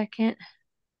on a second.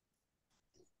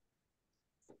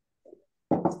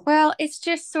 Well, it's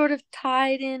just sort of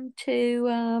tied into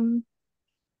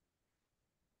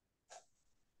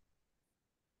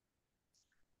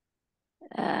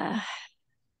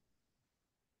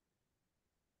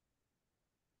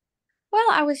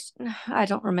well, I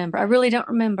don't remember. I really don't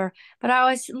remember. But I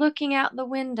was looking out the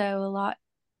window a lot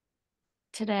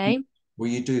today. Well,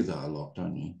 you do that a lot,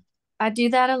 don't you? I do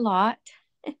that a lot.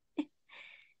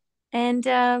 And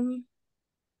I was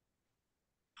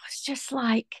just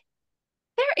like,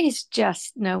 there is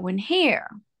just no one here.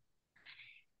 And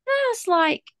I was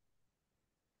like,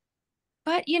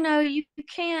 but you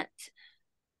can't,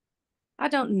 I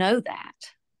don't know that.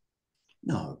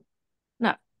 No.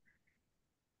 No.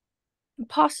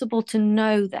 Impossible to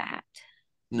know that.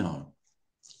 No.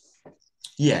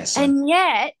 Yes. And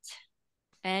yet,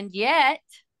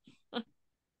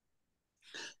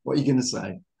 what are you going to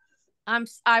say?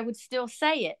 I would still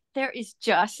say it. There is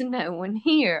just no one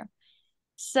here.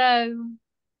 So,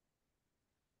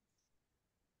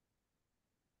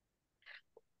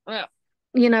 well,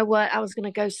 you know what? I was going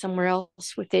to go somewhere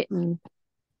else with it. And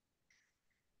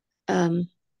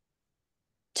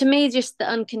to me, just the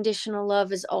unconditional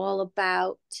love is all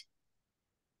about,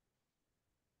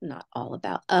 not all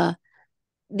about,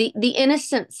 the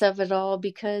innocence of it all,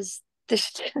 because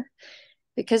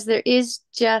there is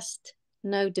just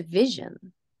no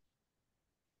division.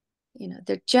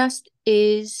 There just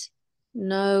is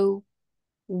no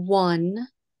one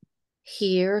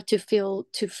here to feel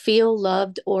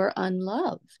loved or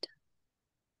unloved.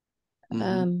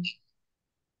 Mm-hmm.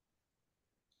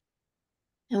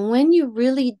 And when you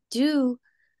really do,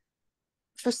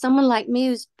 for someone like me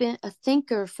who's been a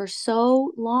thinker for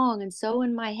so long and so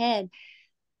in my head,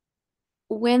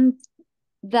 when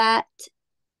that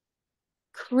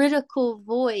critical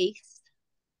voice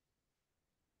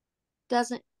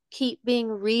doesn't keep being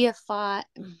reified,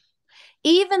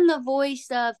 even the voice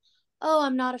of, oh,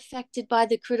 I'm not affected by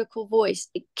the critical voice,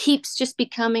 it keeps just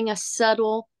becoming a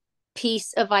subtle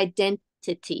piece of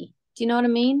identity. Do you know what I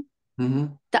mean? Mm-hmm.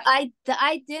 The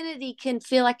identity can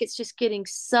feel like it's just getting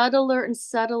subtler and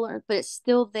subtler, but it's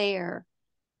still there.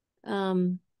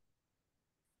 But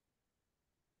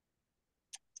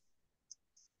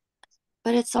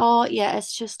it's all, yeah,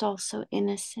 it's just all so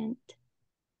innocent.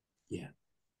 Yeah.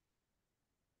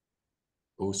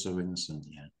 Also innocent,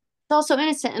 yeah. It's also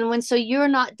innocent. And so you're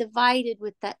not divided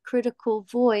with that critical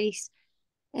voice,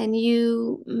 and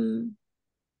you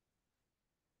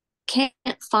can't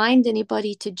find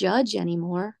anybody to judge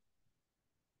anymore,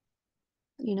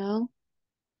 you know?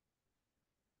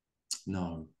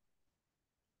 No.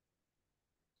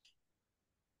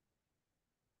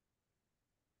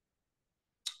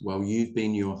 Well, you've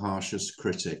been your harshest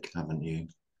critic, haven't you?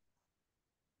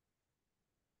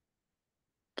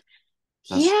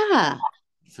 Yeah.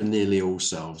 For nearly all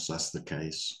selves, that's the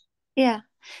case. Yeah.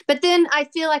 But then I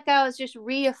feel like I was just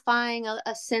reifying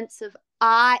a sense of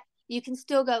you can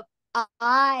still go,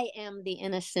 I am the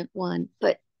innocent one,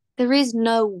 but there is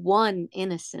no one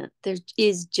innocent. There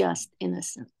is just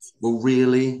innocence. Well,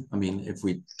 really, I mean, if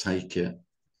we take it,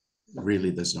 really,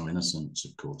 there's no innocence,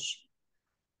 of course.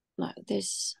 No,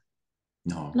 there's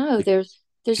no no view.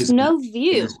 There's no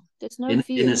view.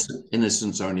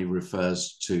 Innocence only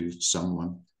refers to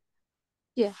someone.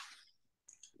 Yeah.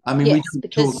 I mean, yes, we don't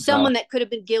because talk someone about, that could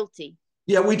have been guilty.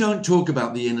 Yeah, we don't talk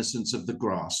about the innocence of the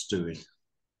grass, do we?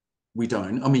 We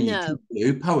don't. I mean, no.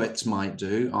 You do. Poets might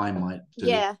do. I might do.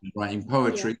 Yeah. Writing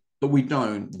poetry, but we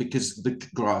don't, because the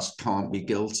grass can't be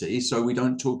guilty. So we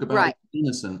don't talk about it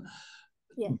innocent.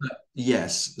 Yeah. But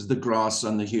yes, the grass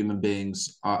and the human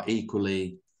beings are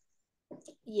equally.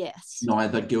 Yes.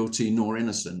 Neither guilty nor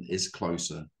innocent is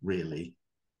closer, really.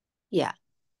 Yeah.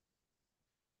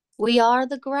 We are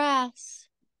the grass.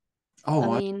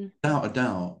 Oh, I mean, without a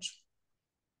doubt.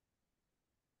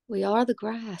 We are the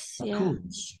grass. Of yeah.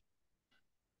 course.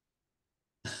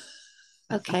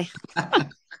 Okay.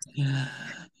 Thank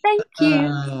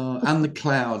you. And the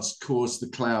clouds, of course, the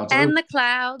clouds. And the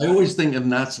clouds. I always think of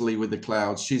Natalie with the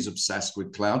clouds. She's obsessed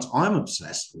with clouds. I'm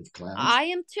obsessed with clouds. I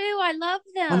am too. I love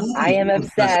them. I am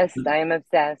obsessed. I am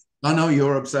obsessed. I know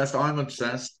you're obsessed. I'm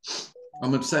obsessed.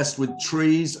 I'm obsessed with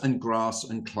trees and grass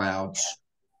and clouds.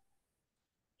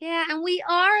 Yeah, and we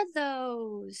are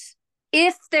those.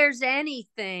 If there's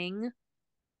anything.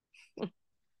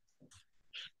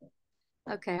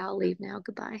 Okay, I'll leave now.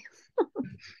 Goodbye.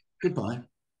 Goodbye.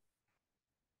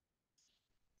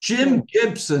 Jim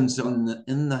Gibson's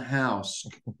in the house.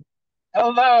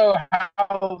 Hello.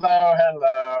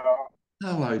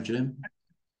 Hello, Jim.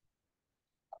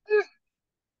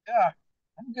 Yeah,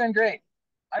 I'm doing great.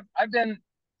 I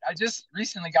just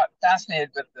recently got fascinated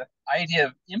with the idea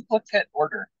of implicate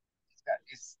order.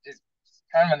 It's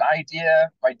kind of an idea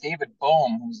by David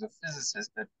Bohm, who's a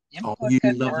physicist, that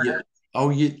implicate order.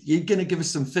 You're going to give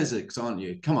us some physics, aren't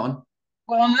you? Come on.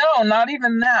 Well, no, not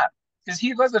even that, because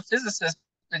he was a physicist,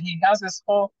 but he has this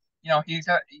whole, he's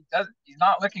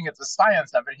not looking at the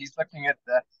science of it, he's looking at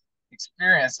the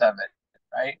experience of it,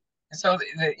 right? And so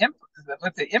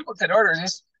with the implicate order,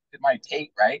 this is my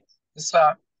take, right? Is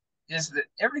that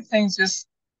everything just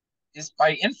is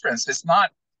by inference. It's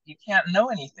not, you can't know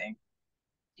anything.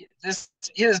 This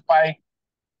is by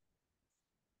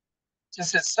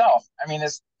just itself. I mean,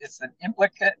 it's an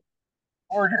implicate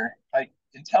order, like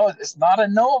intelligence. It's not a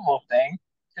knowable thing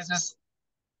because it's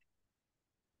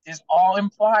is all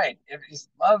implied.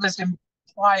 Love is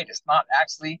implied. It's not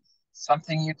actually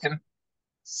something you can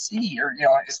see, or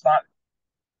it's not.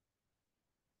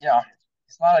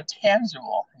 It's not a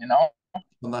tangible.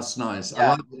 Well, that's nice.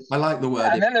 Yeah. I like the word.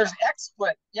 Yeah, and then there's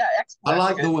explicit. Yeah, explicit. I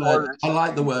like the word. Orders. I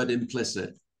like the word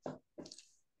implicit.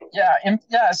 Yeah,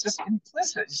 it's just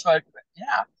implicit. It's like,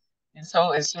 yeah, and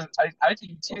so it's just I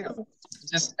think too,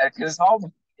 just because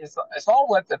it's all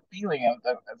what the feeling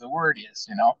of the word is,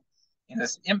 in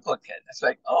this implicate. It's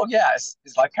like, oh yeah, it's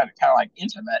like kind of like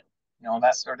intimate,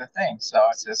 that sort of thing. So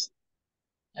it's just,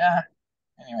 yeah.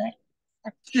 Anyway.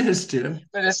 Cheers, Jim.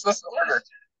 But it's this order.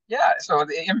 Yeah. So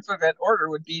the implicate order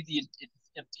would be the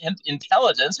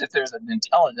intelligence, if there's an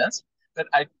intelligence. But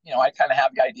I kind of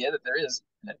have the idea that there is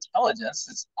an intelligence,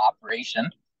 it's operation,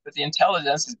 but the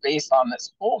intelligence is based on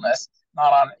this wholeness,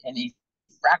 not on any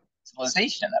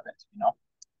fractalization of it,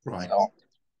 Right. So,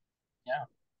 yeah.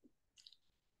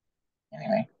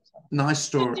 Anyway. So. Nice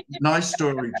story. Nice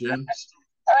story, Jim.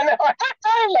 I know.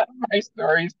 I love my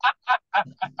stories.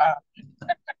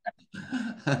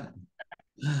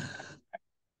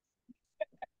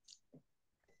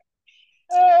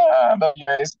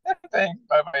 Anyways, thanks.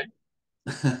 Bye-bye.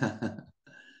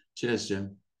 Cheers,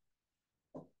 Jim.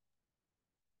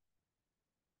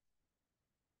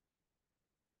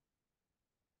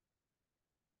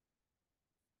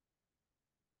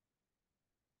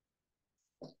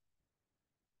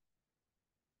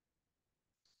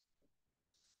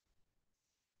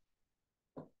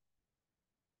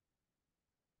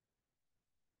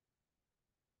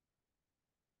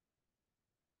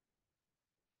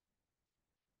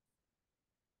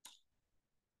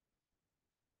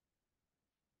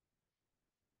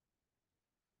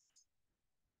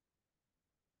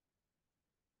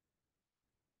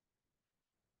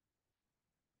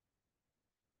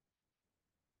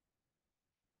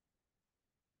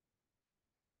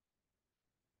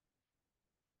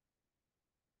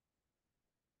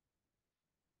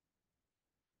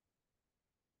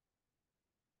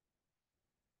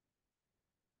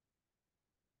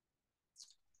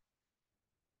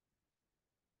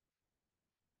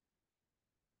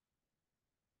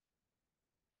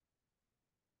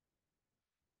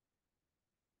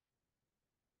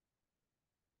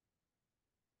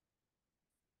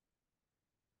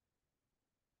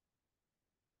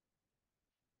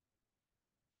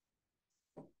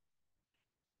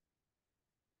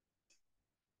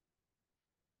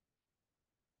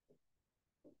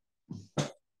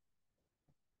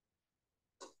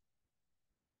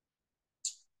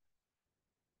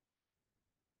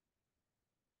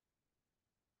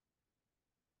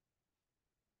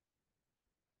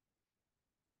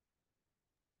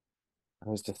 I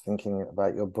was just thinking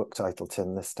about your book title,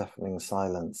 Tim, This Deafening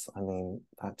Silence. I mean,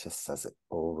 that just says it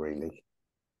all, really.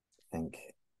 I think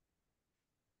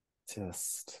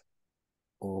just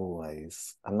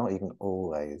always, and not even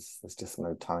always, there's just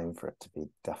no time for it to be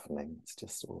deafening. It's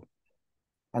just all,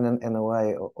 and in a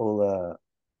way, all the,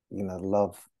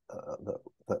 love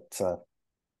that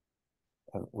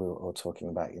we were all talking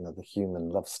about, the human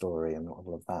love story and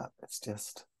all of that.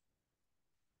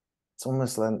 It's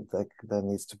almost like there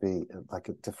needs to be like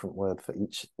a different word for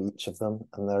each of them,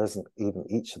 and there isn't even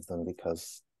each of them,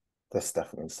 because This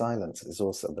Deafening Silence is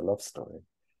also the love story,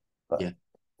 but yeah,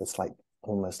 it's like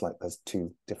almost like there's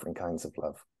two different kinds of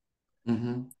love,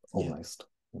 almost.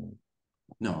 Yeah.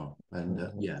 No, and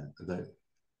yeah,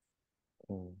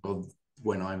 well,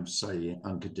 when I'm saying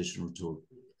unconditional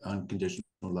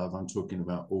love, I'm talking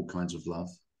about all kinds of love,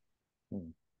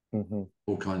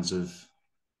 all kinds of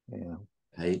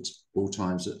hate, all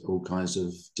kinds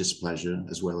of displeasure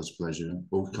as well as pleasure,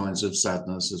 all kinds of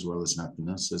sadness as well as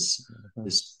happiness.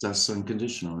 That's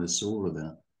unconditional. It's all of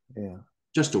it. Yeah.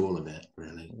 Just all of it,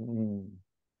 really.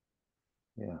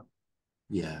 Yeah.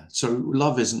 Yeah. So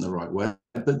love isn't the right word,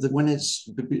 but when it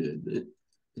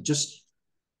just,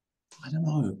 I don't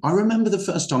know. I remember the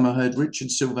first time I heard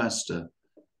Richard Sylvester,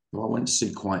 who I went to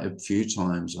see quite a few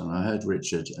times, and I heard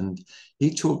Richard, and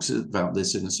he talks about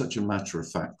this in such a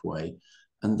matter-of-fact way.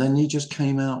 And then he just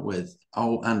came out with,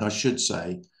 oh, and I should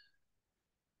say,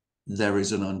 there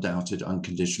is an undoubted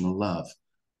unconditional love.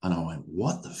 And I went,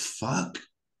 what the fuck?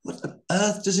 What the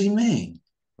earth does he mean?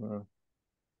 Do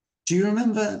you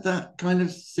remember that kind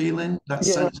of feeling, that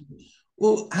sense?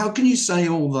 Well, how can you say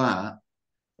all that,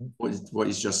 what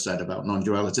he's just said about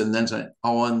non-duality, and then say,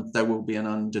 oh, and there will be an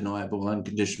undeniable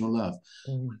unconditional love?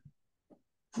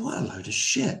 What a load of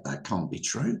shit. That can't be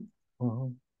true.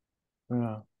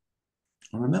 Yeah.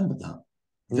 I remember that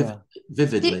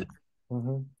vividly.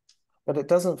 But it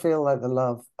doesn't feel like the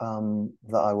love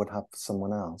that I would have for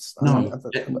someone else. No,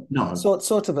 no.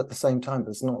 Sort of at the same time, but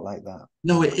it's not like that.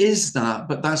 No, it is that,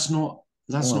 but that's not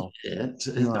it.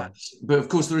 No. But of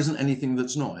course, there isn't anything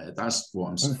that's not it. That's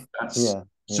what I'm saying.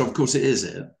 So of course it is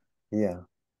it. Yeah.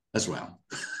 As well.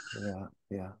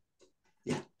 Yeah.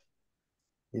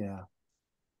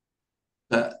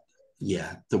 But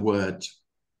yeah, the word,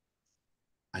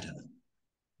 I don't know.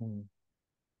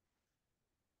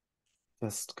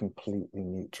 Just completely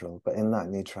neutral, but in that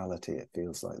neutrality, it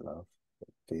feels like love.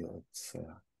 It feels,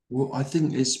 Well, I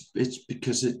think it's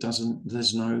because it doesn't.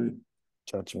 There's no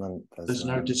judgment. There's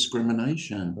no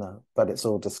discrimination. No, but it's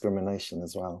all discrimination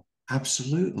as well.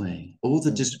 Absolutely, all the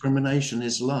discrimination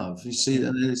is love. You see,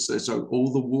 so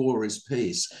all the war is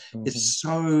peace. It's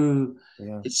so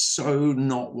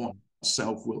not what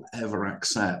self will ever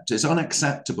accept. It's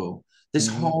unacceptable. This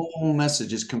whole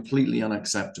message is completely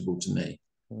unacceptable to me.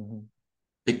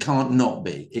 It can't not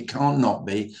be. It can't not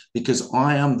be, because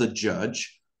I am the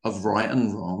judge of right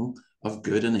and wrong, of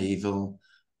good and evil,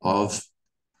 of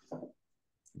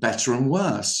better and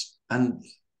worse. And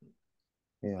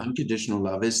unconditional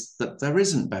love is that there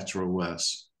isn't better or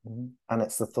worse. And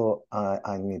it's the thought,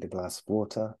 I need a glass of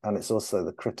water. And it's also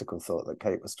the critical thought that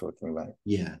Kate was talking about.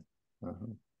 Yeah.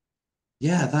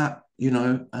 yeah, that, you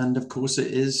know, and of course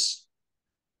it is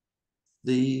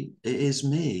me.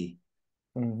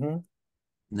 Mm-hmm.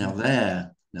 Now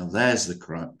there's the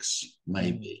crux,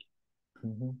 maybe.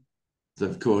 Mm-hmm. That,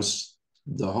 of course,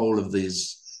 the whole of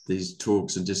these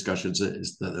talks and discussions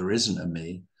is that there isn't a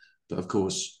me, but of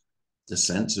course, the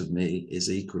sense of me is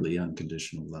equally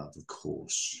unconditional love. Of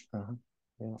course,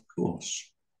 yeah. Of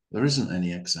course, there isn't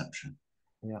any exception.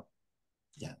 Yeah,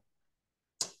 yeah.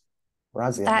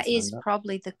 Razia that is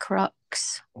probably the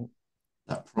crux.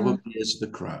 That probably is the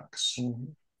crux.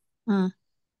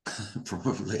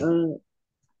 Probably.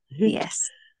 Yes.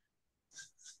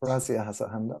 Razia has her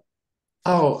hand up.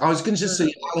 Oh, I was going to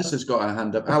see Alice has got her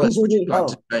hand up. Alice, would you like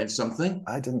to say something?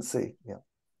 I didn't see. Yeah.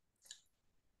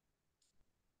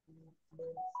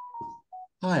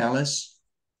 Hi, Alice.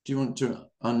 Do you want to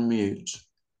unmute?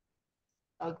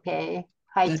 Okay.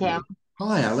 Hi, Tim.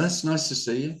 Hi, Alice. Nice to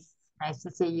see you. Nice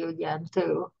to see you again,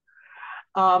 too.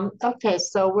 Okay,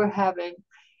 so we're having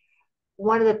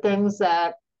one of the things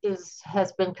that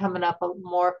has been coming up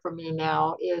more for me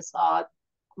now is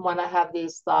when I have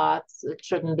these thoughts, it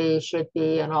shouldn't be, should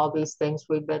be, and all these things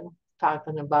we've been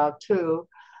talking about too.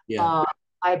 Yeah.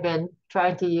 I've been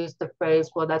trying to use the phrase,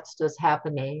 well, that's just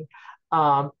happening.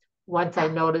 Once I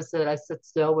notice it, I sit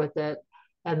still with it,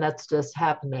 and that's just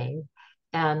happening.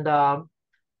 And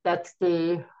that's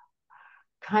the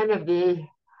kind of the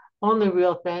only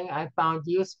real thing I found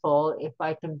useful if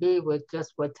I can be with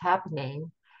just what's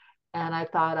happening. And I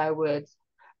thought I would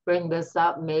bring this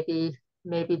up. Maybe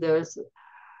there's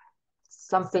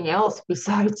something else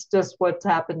besides just what's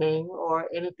happening or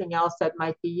anything else that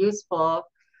might be useful.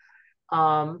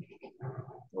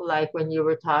 Like when you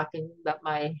were talking that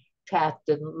my cat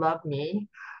didn't love me,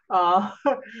 I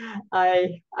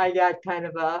got kind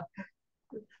of a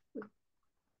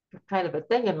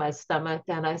thing in my stomach,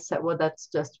 and I said, well, that's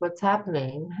just what's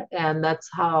happening. And that's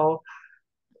how,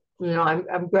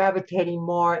 I'm gravitating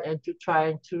more into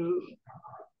trying to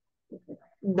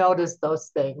notice those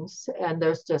things, and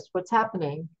there's just what's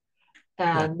happening.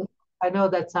 And yeah. I know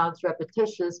that sounds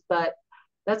repetitious, but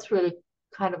that's really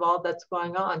kind of all that's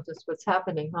going on, just what's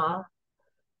happening, huh?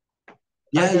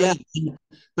 Yeah.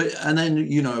 But, and then,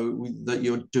 that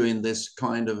you're doing this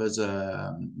kind of as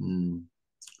a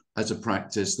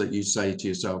practice that you say to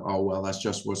yourself, oh, well, that's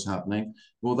just what's happening.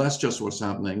 Well, that's just what's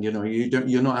happening.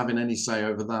 You're not having any say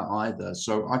over that either.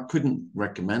 So I couldn't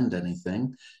recommend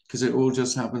anything because it all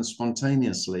just happens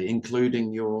spontaneously,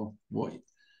 including your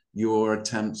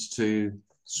attempts to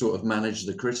sort of manage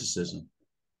the criticism.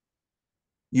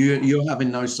 You're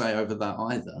having no say over that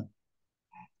either.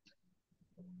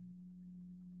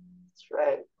 That's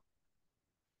right.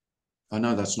 I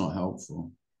know that's not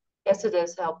helpful. Yes, it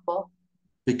is helpful.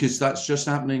 Because that's just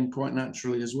happening quite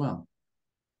naturally as well.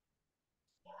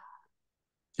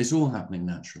 It's all happening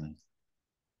naturally.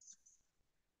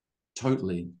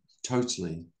 Totally,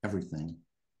 everything.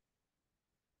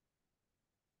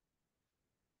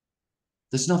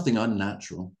 There's nothing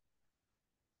unnatural.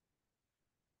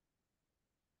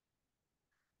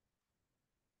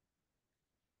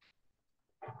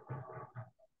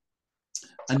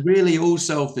 And really all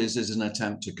self is an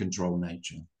attempt to control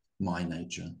nature, my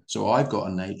nature. So I've got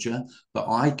a nature, but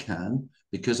I can,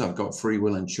 because I've got free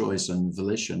will and choice and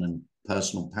volition and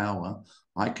personal power,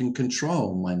 I can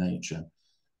control my nature.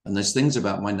 And there's things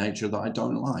about my nature that I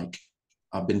don't like.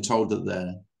 I've been told that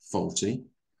they're faulty.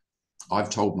 I've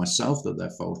told myself that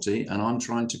they're faulty, and I'm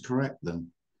trying to correct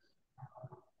them.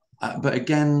 But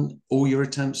again, all your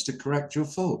attempts to correct your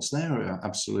faults, they're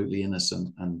absolutely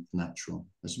innocent and natural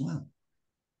as well.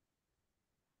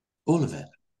 All of it.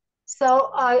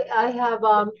 So I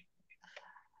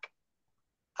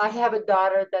have a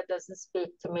daughter that doesn't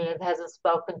speak to me and hasn't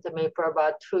spoken to me for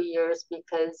about 2 years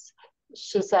because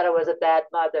she said I was a bad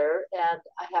mother, and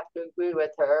I have to agree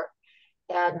with her.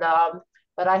 And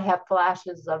but I have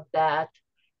flashes of that,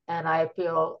 and I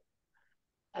feel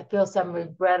some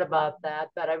regret about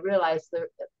that. But I realize that,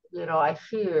 I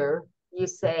hear you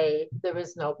say there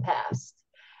is no past,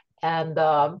 and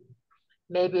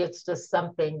maybe it's just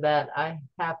something that I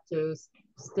have to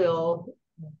still,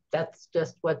 that's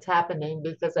just what's happening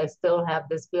because I still have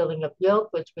this feeling of guilt,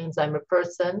 which means I'm a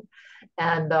person.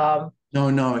 And no,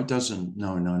 it doesn't.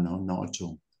 No, not at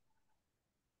all.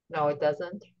 No, it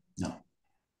doesn't. No.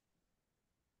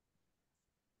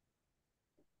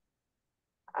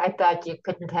 I thought you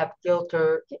couldn't have guilt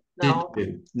or no. Did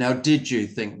you? Now, did you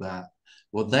think that?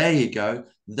 Well, there you go.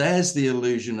 There's the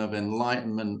illusion of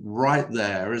enlightenment right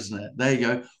there, isn't it? There you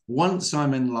go. Once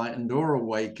I'm enlightened or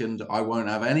awakened, I won't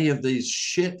have any of these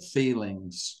shit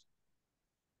feelings.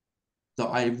 that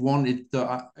I wanted,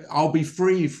 that I'll be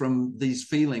free from these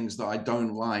feelings that I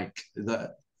don't like,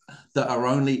 that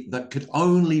could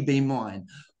only be mine.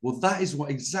 Well, that is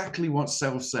exactly what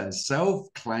self says.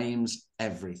 Self claims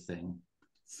everything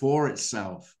for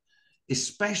itself,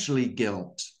 especially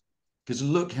guilt. Because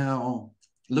look how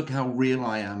real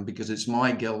I am, because it's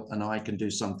my guilt and I can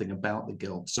do something about the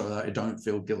guilt so that I don't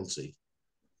feel guilty.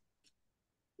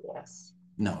 Yes.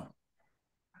 No.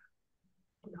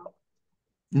 No.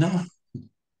 No.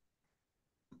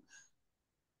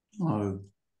 No.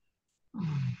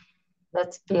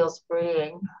 That feels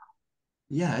freeing.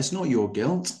 Yeah, it's not your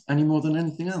guilt any more than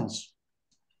anything else.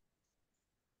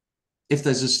 If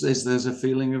there's a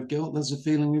feeling of guilt, there's a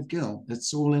feeling of guilt.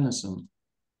 It's all innocent.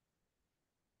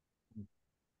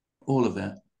 All of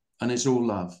it. And it's all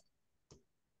love.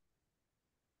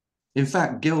 In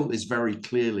fact, guilt is very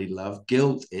clearly love.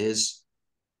 Guilt is,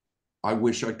 I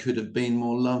wish I could have been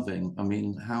more loving. I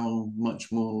mean, how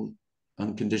much more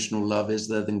unconditional love is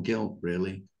there than guilt,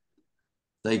 really?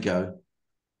 There you go.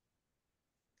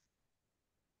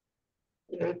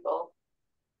 Beautiful.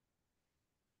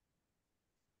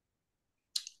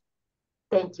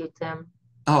 Thank you, Tim.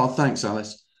 Oh, thanks,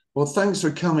 Alice. Well, thanks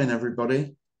for coming,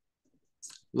 everybody.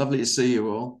 Lovely to see you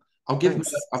all. I've got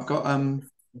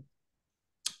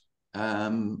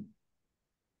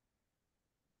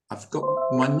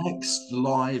my next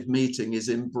live meeting is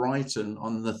in Brighton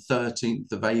on the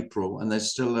 13th of April, and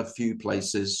there's still a few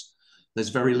places. There's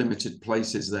very limited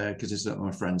places there because it's at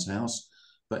my friend's house.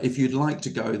 But if you'd like to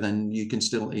go, then you can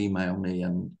still email me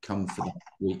and come for the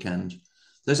weekend.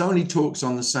 There's only talks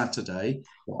on the Saturday,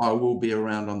 but I will be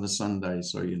around on the Sunday.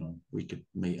 So, you know, we could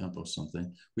meet up or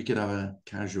something. We could have a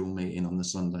casual meeting on the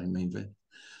Sunday, maybe.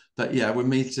 But yeah, we're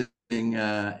meeting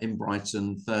in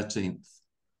Brighton 13th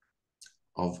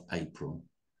of April.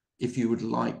 If you would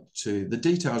like to, the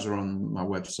details are on my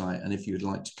website. And if you would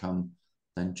like to come,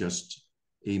 then just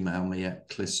email me at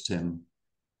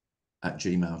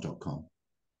clistim@gmail.com.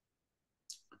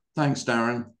 Thanks,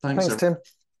 Darren. Thanks, Tim.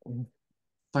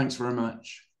 Thanks very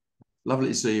much. Lovely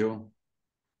to see you all.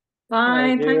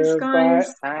 Bye. Thanks,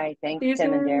 guys. Bye. Thanks,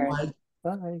 Tim and Darren.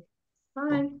 Bye.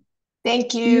 Bye.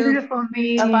 Thank you. Beautiful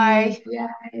meeting. Bye-bye.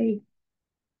 Yay.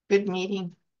 Good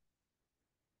meeting.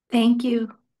 Thank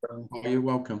you. Oh, you're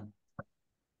welcome.